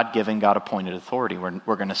undermine God-given, God-appointed authority. We're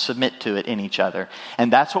going to submit to it in each other.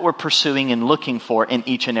 And that's what we're pursuing and looking for in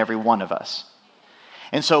each and every one of us.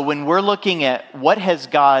 And so when we're looking at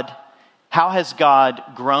how has God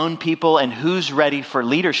grown people and who's ready for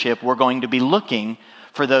leadership, we're going to be looking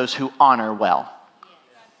for those who honor well.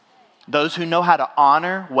 Those who know how to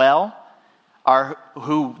honor well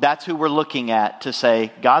that's who we're looking at to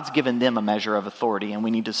say, God's given them a measure of authority, and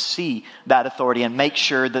we need to see that authority and make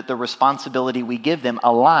sure that the responsibility we give them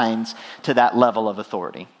aligns to that level of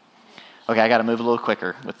authority. Okay, I got to move a little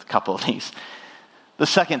quicker with a couple of these. The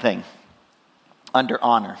second thing, under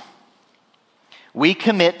honor. We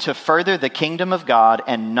commit to further the kingdom of God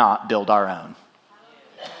and not build our own.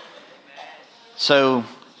 So,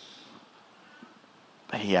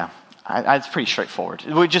 yeah, it's pretty straightforward.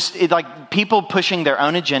 People pushing their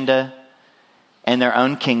own agenda and their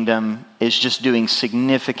own kingdom is just doing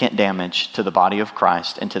significant damage to the body of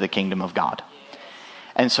Christ and to the kingdom of God.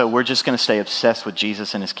 And so we're just going to stay obsessed with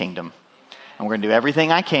Jesus and his kingdom. And we're going to do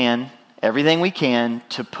everything we can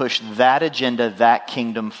to push that agenda, that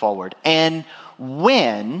kingdom forward. And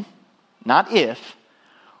when, not if,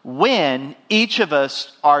 when each of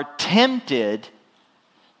us are tempted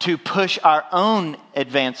to push our own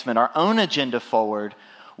advancement, our own agenda forward,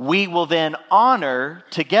 we will then honor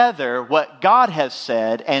together what God has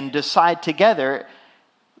said and decide together,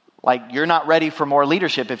 like, you're not ready for more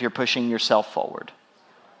leadership if you're pushing yourself forward.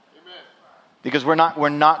 Amen. Because we're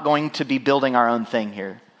not going to be building our own thing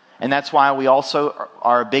here. And that's why we also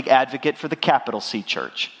are a big advocate for the capital C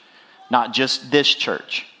church, not just this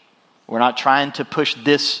church. We're not trying to push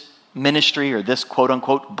this ministry or this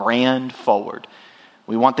quote-unquote brand forward.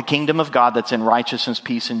 We want the kingdom of God that's in righteousness,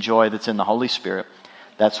 peace, and joy, that's in the Holy Spirit.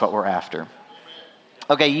 That's what we're after.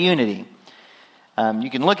 Okay, unity. You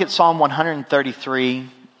can look at Psalm 133.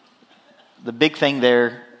 The big thing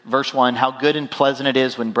there, verse 1, how good and pleasant it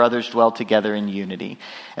is when brothers dwell together in unity.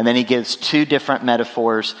 And then he gives two different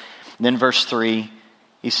metaphors. And then verse 3,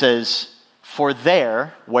 he says, for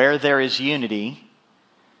there, where there is unity,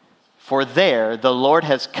 for there the Lord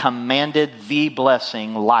has commanded the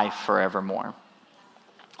blessing, life forevermore.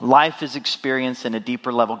 Life is experienced in a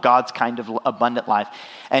deeper level, God's kind of abundant life.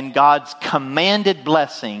 And God's commanded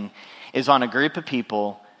blessing is on a group of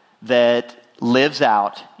people that lives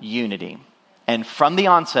out unity. And from the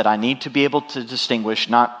onset, I need to be able to distinguish,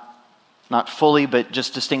 not fully, but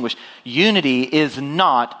just distinguish. Unity is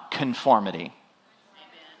not conformity.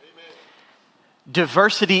 Amen.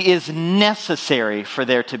 Diversity is necessary for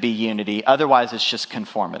there to be unity. Otherwise, it's just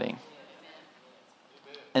conformity.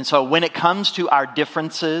 And so when it comes to our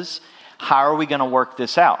differences, how are we going to work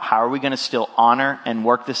this out? How are we going to still honor and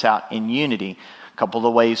work this out in unity? A couple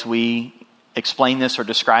of ways we explain this or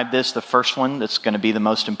describe this. The first one, that's going to be the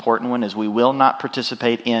most important one, is we will not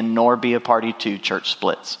participate in nor be a party to church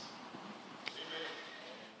splits.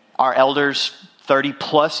 Our elders 30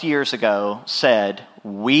 plus years ago said,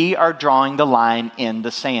 we are drawing the line in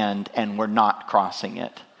the sand and we're not crossing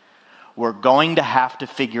it. We're going to have to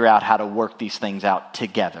figure out how to work these things out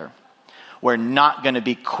together. We're not going to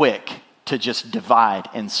be quick to just divide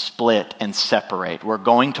and split and separate. We're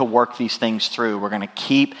going to work these things through. We're going to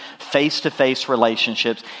keep face-to-face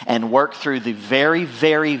relationships and work through the very,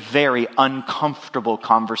 very, very uncomfortable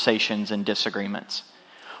conversations and disagreements.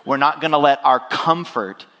 We're not going to let our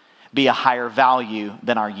comfort be a higher value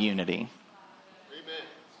than our unity. Amen.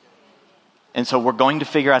 And so we're going to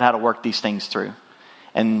figure out how to work these things through.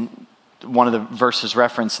 And one of the verses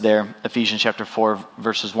referenced there, Ephesians chapter 4,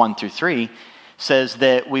 verses 1 through 3, says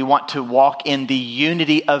that we want to walk in the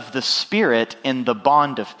unity of the Spirit in the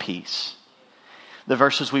bond of peace. The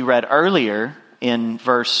verses we read earlier in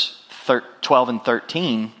verse 12 and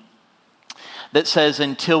 13 that says,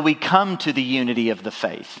 until we come to the unity of the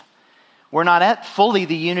faith. We're not at fully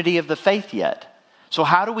the unity of the faith yet. So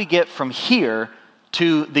how do we get from here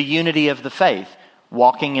to the unity of the faith?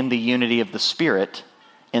 Walking in the unity of the Spirit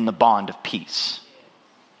in the bond of peace.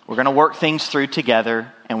 We're going to work things through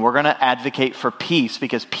together, and we're going to advocate for peace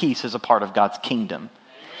because peace is a part of God's kingdom.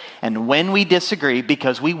 And when we disagree,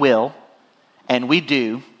 because we will, and we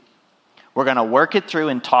do, we're going to work it through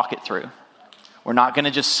and talk it through. We're not going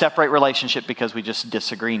to just separate relationship because we just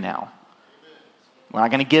disagree now. We're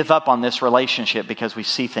not going to give up on this relationship because we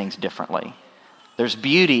see things differently. There's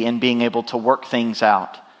beauty in being able to work things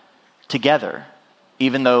out together,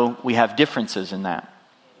 even though we have differences in that.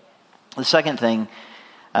 The second thing,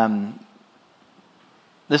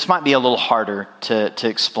 this might be a little harder to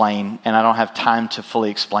explain, and I don't have time to fully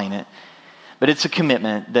explain it, but it's a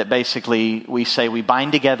commitment that basically we say we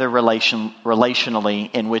bind together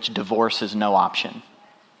relationally in which divorce is no option.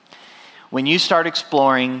 When you start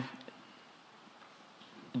exploring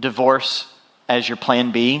divorce as your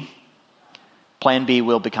plan B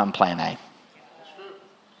will become plan A.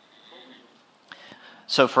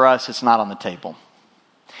 So for us, it's not on the table.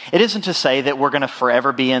 It isn't to say that we're going to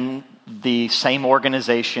forever be in the same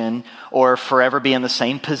organization or forever be in the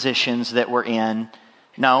same positions that we're in.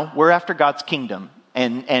 No, we're after God's kingdom,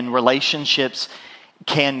 and relationships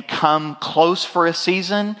can come close for a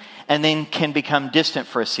season and then can become distant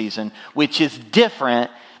for a season, which is different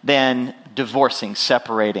than divorcing,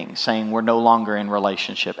 separating, saying we're no longer in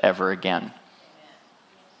relationship ever again.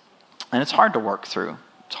 And it's hard to work through.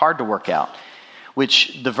 It's hard to work out.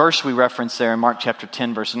 Which the verse we reference there in Mark chapter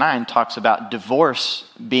 10, verse 9, talks about divorce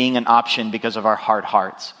being an option because of our hard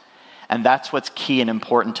hearts. And that's what's key and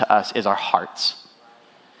important to us is our hearts.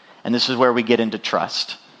 And this is where we get into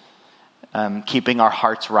trust. Keeping our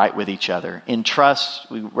hearts right with each other. In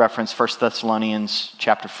trust, we reference 1 Thessalonians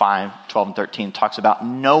chapter 5, 12 and 13, talks about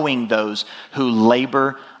knowing those who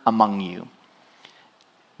labor among you.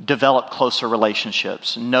 Develop closer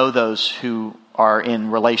relationships. Know those who are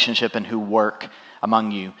in relationship and who work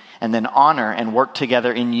among you. And then honor and work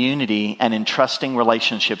together in unity and in trusting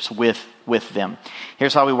relationships with them.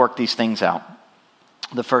 Here's how we work these things out.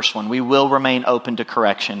 The first one, we will remain open to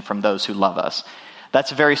correction from those who love us.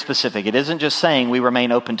 That's very specific. It isn't just saying we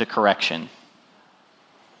remain open to correction.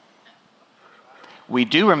 We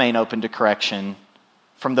do remain open to correction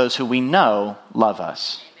from those who we know love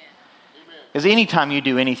us. Because anytime you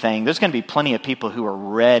do anything, there's going to be plenty of people who are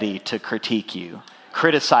ready to critique you,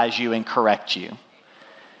 criticize you, and correct you.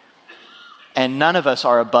 And none of us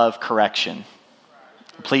are above correction.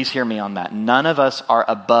 Please hear me on that. None of us are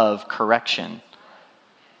above correction.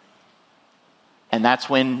 And that's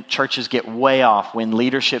when churches get way off, when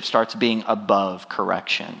leadership starts being above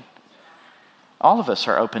correction. All of us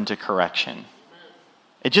are open to correction.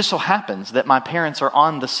 It just so happens that my parents are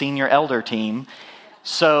on the senior elder team,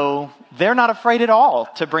 so they're not afraid at all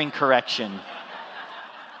to bring correction.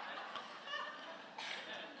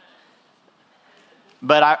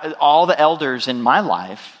 But all the elders in my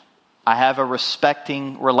life, I have a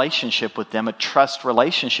respecting relationship with them, a trust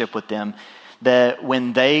relationship with them, that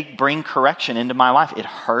when they bring correction into my life, it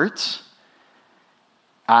hurts.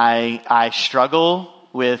 I struggle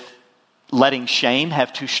with letting shame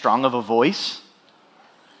have too strong of a voice.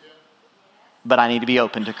 But I need to be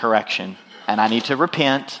open to correction. And I need to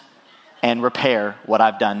repent and repair what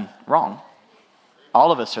I've done wrong.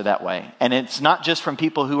 All of us are that way. And it's not just from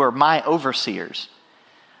people who are my overseers.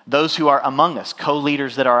 Those who are among us,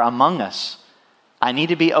 co-leaders that are among us, I need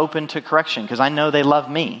to be open to correction because I know they love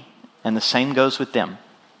me. And the same goes with them.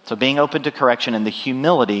 So being open to correction and the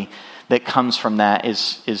humility that comes from that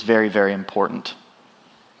is very, very important.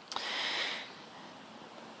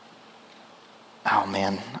 Oh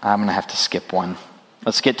man, I'm going to have to skip one.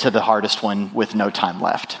 Let's get to the hardest one with no time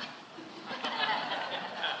left.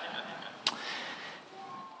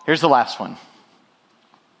 Here's the last one.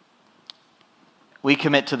 We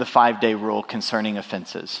commit to the 5-day rule concerning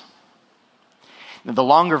offenses. The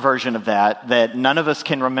longer version of that none of us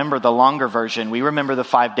can remember the longer version. We remember the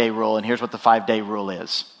 5-day rule, and here's what the 5-day rule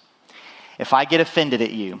is. If I get offended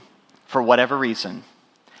at you for whatever reason,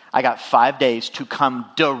 I got 5 days to come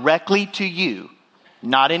directly to you,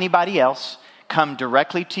 not anybody else, come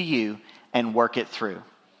directly to you and work it through.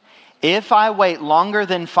 If I wait longer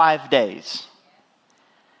than 5 days,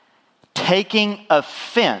 taking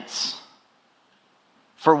offense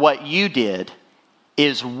for what you did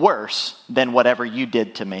is worse than whatever you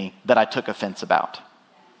did to me that I took offense about.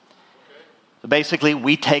 Basically,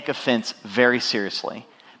 we take offense very seriously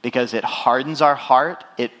because it hardens our heart,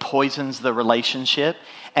 it poisons the relationship,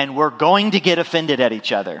 and we're going to get offended at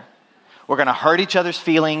each other. We're going to hurt each other's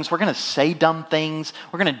feelings. We're going to say dumb things.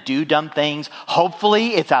 We're going to do dumb things.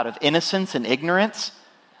 Hopefully, it's out of innocence and ignorance.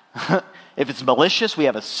 If it's malicious, we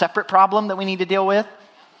have a separate problem that we need to deal with.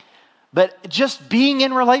 But just being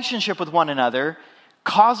in relationship with one another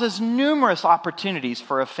causes numerous opportunities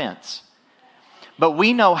for offense. But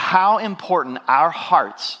we know how important our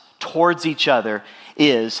hearts towards each other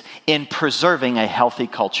is in preserving a healthy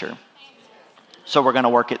culture. So we're going to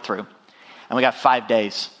work it through. And we got 5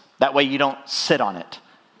 days. That way you don't sit on it.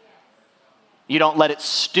 You don't let it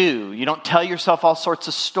stew. You don't tell yourself all sorts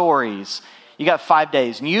of stories. You got 5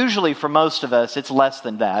 days. And usually for most of us, it's less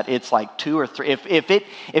than that. It's like 2 or 3.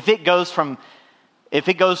 If it goes from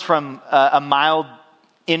a mild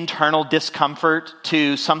internal discomfort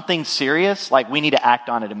to something serious, like we need to act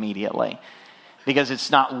on it immediately. Because it's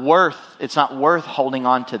not worth holding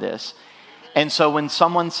on to this. And so when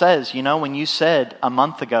someone says, when you said a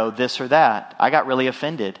month ago this or that, I got really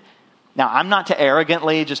offended. Now, I'm not to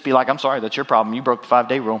arrogantly just be like, I'm sorry, that's your problem. You broke the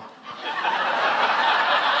 5-day rule.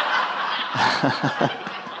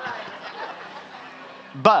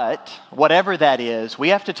 But whatever that is, we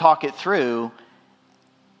have to talk it through,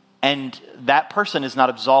 and that person is not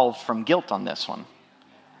absolved from guilt on this one.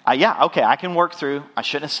 I can work through. I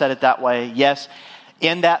shouldn't have said it that way. Yes,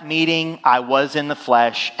 in that meeting, I was in the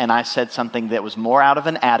flesh, and I said something that was more out of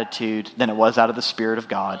an attitude than it was out of the Spirit of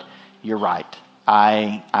God. You're right.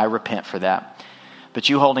 I repent for that. But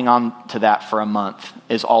you holding on to that for a month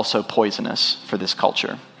is also poisonous for this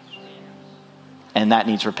culture. And that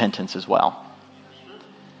needs repentance as well.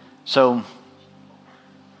 So,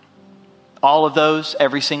 all of those,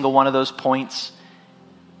 every single one of those points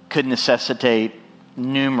could necessitate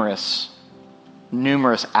numerous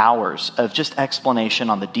hours of just explanation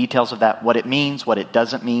on the details of that, what it means, what it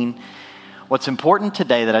doesn't mean. What's important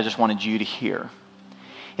today that I just wanted you to hear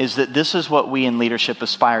is that this is what we in leadership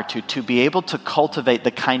aspire to be able to cultivate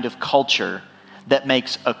the kind of culture that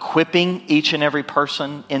makes equipping each and every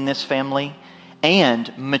person in this family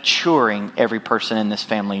and maturing every person in this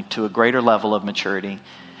family to a greater level of maturity.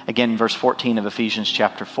 Again, verse 14 of Ephesians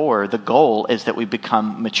chapter 4, the goal is that we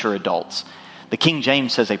become mature adults. The King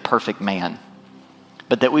James says a perfect man,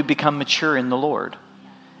 but that we become mature in the Lord.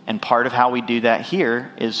 And part of how we do that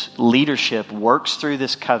here is leadership works through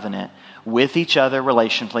this covenant with each other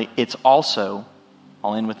relationally. It's also,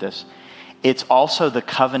 I'll end with this, it's also the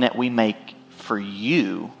covenant we make for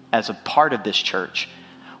you as a part of this church.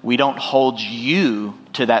 We don't hold you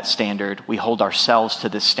to that standard. We hold ourselves to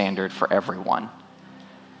this standard for everyone.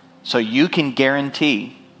 So you can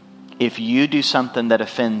guarantee if you do something that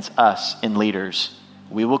offends us in leaders,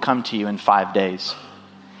 we will come to you in 5 days.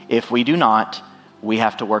 If we do not, we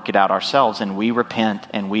have to work it out ourselves, and we repent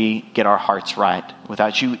and we get our hearts right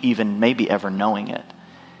without you even maybe ever knowing it.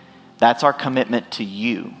 That's our commitment to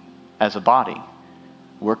you as a body.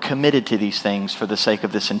 We're committed to these things for the sake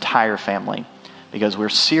of this entire family because we're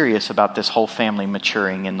serious about this whole family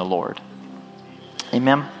maturing in the Lord.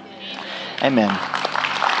 Amen? Amen.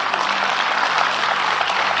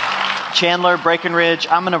 Chandler, Breckenridge,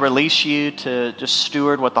 I'm going to release you to just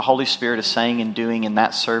steward what the Holy Spirit is saying and doing in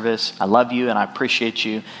that service. I love you and I appreciate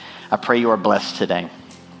you. I pray you are blessed today.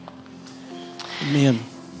 Amen.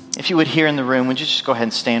 If you would here in the room, would you just go ahead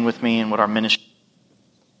and stand with me in what our ministry...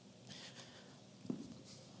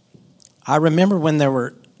 I remember when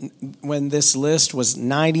this list was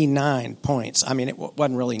 99 points. I mean, it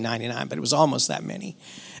wasn't really 99, but it was almost that many.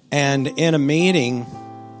 And in a meeting,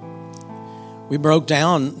 we broke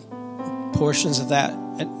down portions of that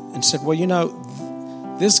and said, well,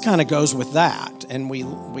 this kind of goes with that. And we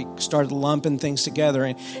started lumping things together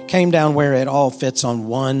and came down where it all fits on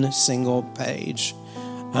one single page.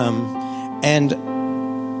 And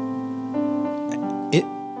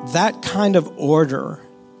that kind of order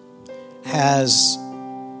has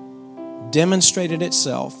demonstrated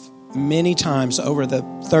itself many times over the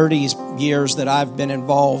 30 years that I've been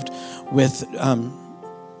involved with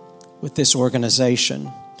this organization.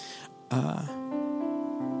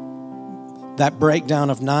 That breakdown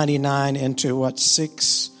of 99 into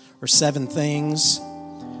 6 or 7 things,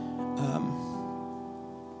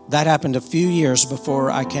 that happened a few years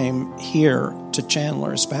before I came here to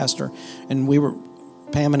Chandler as pastor. And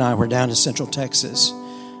Pam and I were down in Central Texas.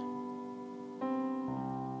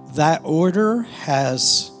 That order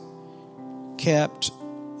has kept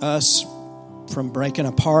us from breaking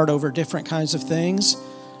apart over different kinds of things.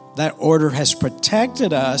 That order has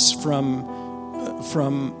protected us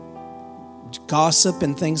from gossip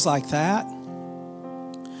and things like that.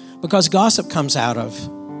 Because gossip comes out of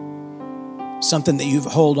something that you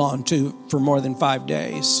hold on to for more than 5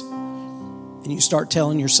 days. And you start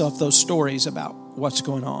telling yourself those stories about what's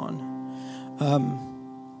going on.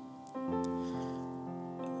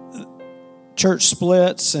 Church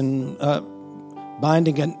splits and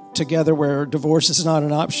binding together where divorce is not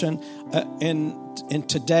an option. In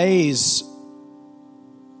today's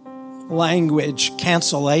language,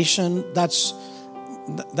 cancellation, that's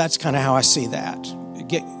kind of how I see that.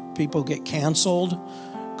 People get canceled,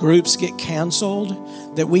 groups get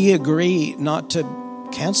canceled, that we agree not to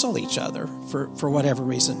cancel each other for whatever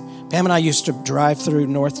reason. Pam and I used to drive through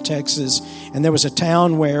North Texas, and there was a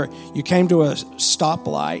town where you came to a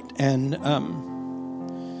stoplight, and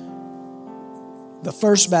the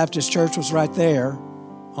First Baptist Church was right there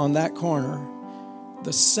on that corner.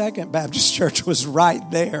 The Second Baptist Church was right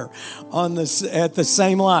there at the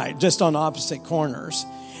same light, just on opposite corners.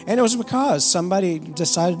 And it was because somebody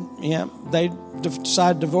decided, they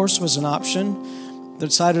decided divorce was an option. They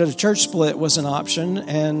decided a church split was an option,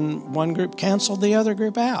 and one group canceled the other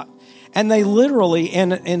group out. And they literally,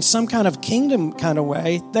 in some kind of kingdom kind of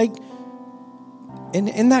way,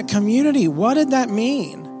 in that community, what did that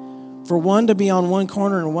mean? For one to be on one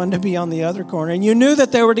corner and one to be on the other corner. And you knew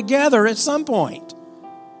that they were together at some point.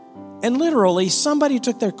 And literally, somebody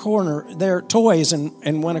took their toys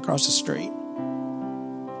and went across the street.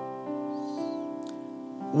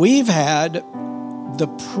 We've had the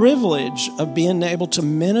privilege of being able to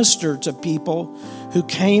minister to people who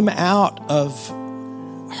came out of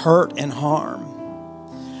hurt and harm.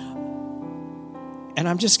 And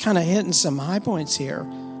I'm just kind of hitting some high points here.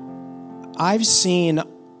 I've seen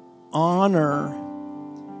honor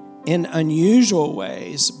in unusual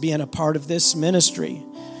ways being a part of this ministry,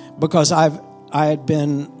 because I had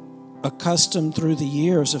been accustomed through the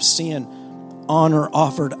years of seeing honor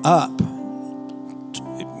offered up.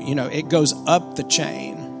 It goes up the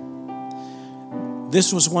chain.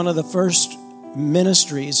 This was one of the first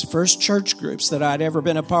ministries, first church groups that I'd ever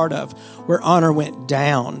been a part of, where honor went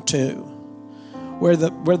down to, where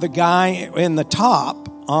the guy in the top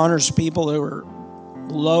honors people who are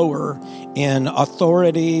lower in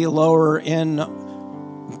authority, lower in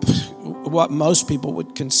what most people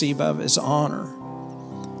would conceive of as honor.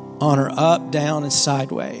 Honor up, down, and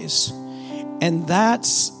sideways. And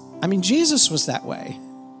Jesus was that way.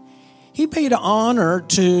 He paid honor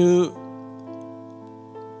to,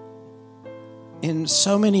 in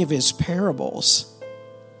so many of his parables,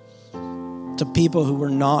 to people who were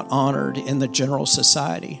not honored in the general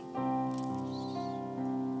society.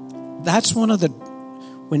 That's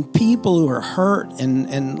when people who are hurt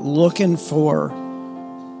and looking for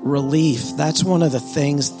relief, that's one of the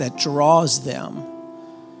things that draws them.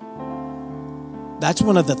 That's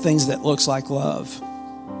one of the things that looks like love.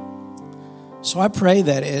 So I pray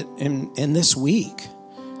that in this week,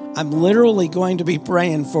 I'm literally going to be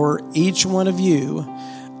praying for each one of you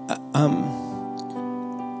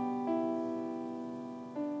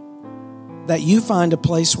that you find a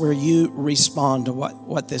place where you respond to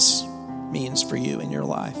what this means for you in your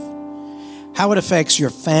life. How it affects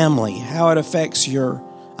your family, how it affects your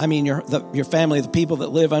family, the people that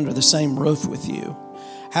live under the same roof with you,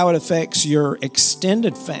 how it affects your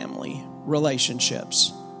extended family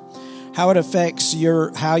relationships, how it affects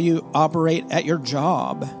how you operate at your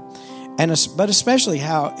job, but especially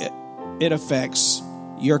how it affects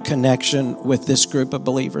your connection with this group of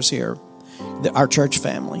believers here, our church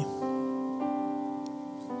family.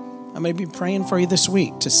 I'm going to be praying for you this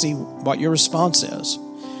week to see what your response is.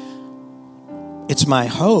 It's my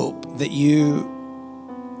hope that you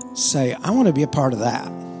say, I want to be a part of that.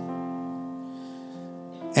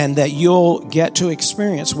 And that you'll get to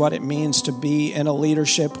experience what it means to be in a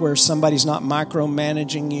leadership where somebody's not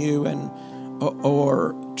micromanaging you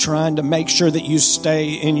or trying to make sure that you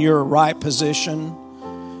stay in your right position.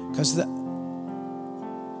 Because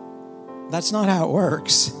that's not how it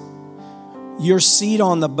works. Your seat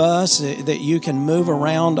on the bus, that you can move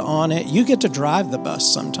around on it, you get to drive the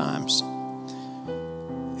bus sometimes.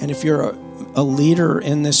 And if you're a leader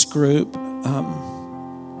in this group,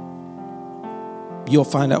 you'll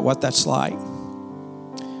find out what that's like.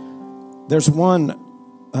 There's one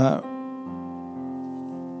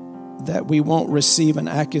that we won't receive an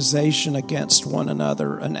accusation against one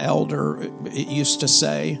another, an elder, it used to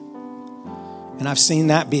say. And I've seen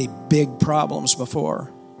that be big problems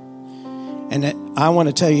before. And I want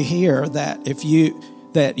to tell you here that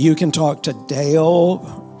that you can talk to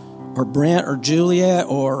Dale or Brent or Juliet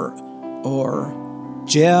or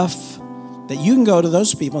Jeff, that you can go to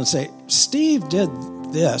those people and say, Steve did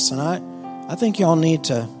this, and I think y'all need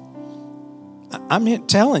to. I'm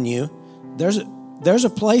telling you, there's a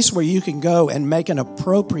place where you can go and make an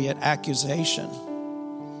appropriate accusation,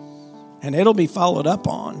 and it'll be followed up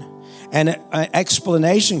on, and an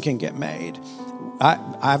explanation can get made.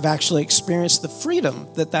 I've actually experienced the freedom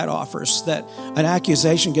that offers, that an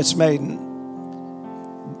accusation gets made, and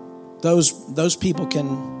those people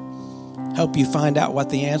can help you find out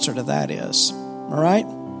what the answer to that is. All right?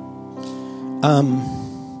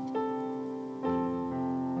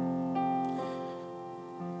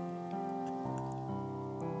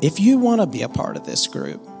 if you want to be a part of this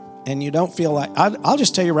group and you don't feel like, I'll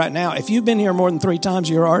just tell you right now, if you've been here more than 3 times,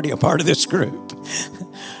 you're already a part of this group.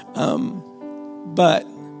 But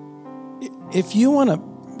if you want to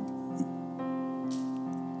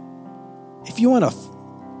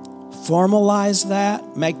formalize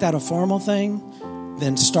that, make that a formal thing,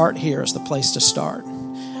 then start here is the place to start.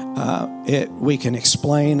 We can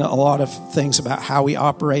explain a lot of things about how we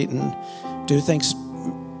operate and do things.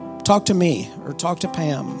 Talk to me or talk to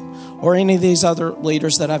Pam or any of these other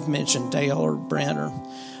leaders that I've mentioned, Dale or Brent,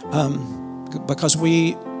 because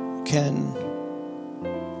we can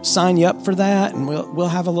sign you up for that, and we'll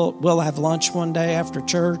have lunch one day after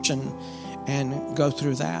church and go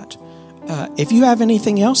through that. If you have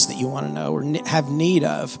anything else that you want to know or have need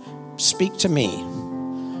of, speak to me.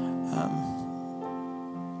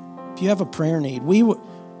 If you have a prayer need,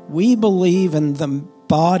 we believe in the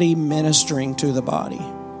body ministering to the body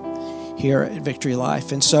here at Victory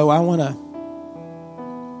Life, and so I want to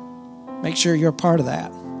make sure you're a part of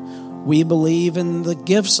that. We believe in the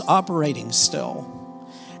gifts operating still.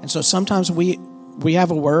 And so sometimes we have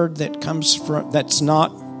a word that comes from, that's not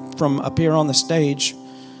from up here on the stage.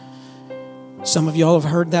 Some of y'all have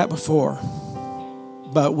heard that before.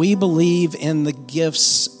 But we believe in the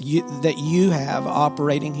gifts that you have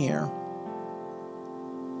operating here.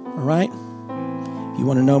 All right? If you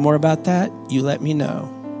want to know more about that, you let me know.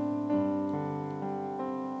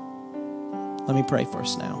 Let me pray for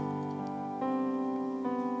us now.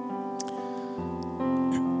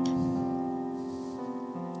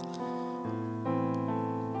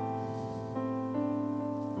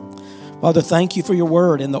 Father, thank you for your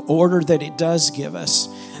word and the order that it does give us,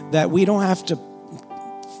 that we don't have to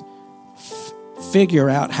figure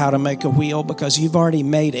out how to make a wheel because you've already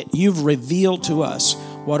made it. You've revealed to us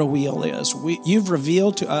what a wheel is. You've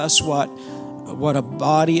revealed to us what a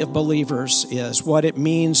body of believers is, what it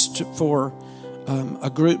means for a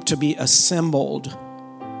group to be assembled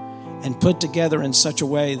and put together in such a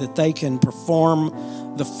way that they can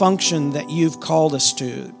perform the function that you've called us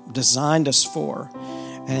to, designed us for.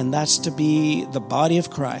 And that's to be the body of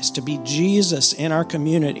Christ, to be Jesus in our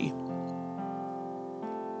community.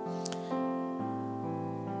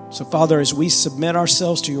 So, Father, as we submit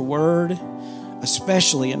ourselves to your word,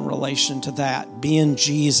 especially in relation to that, being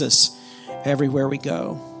Jesus everywhere we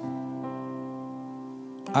go,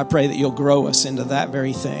 I pray that you'll grow us into that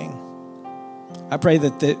very thing. I pray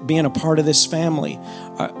that being a part of this family,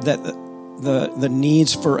 that the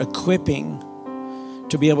needs for equipping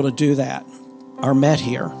to be able to do that are met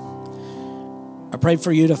here. I pray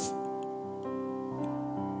for you to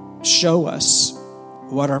show us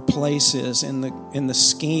what our place is in the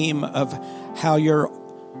scheme of how you're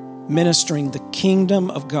ministering the kingdom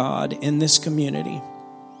of God in this community.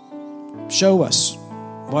 Show us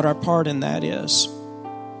what our part in that is.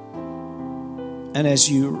 And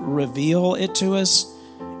as you reveal it to us,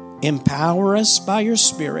 empower us by your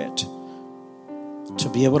Spirit to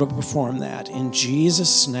be able to perform that. In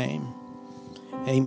Jesus' name.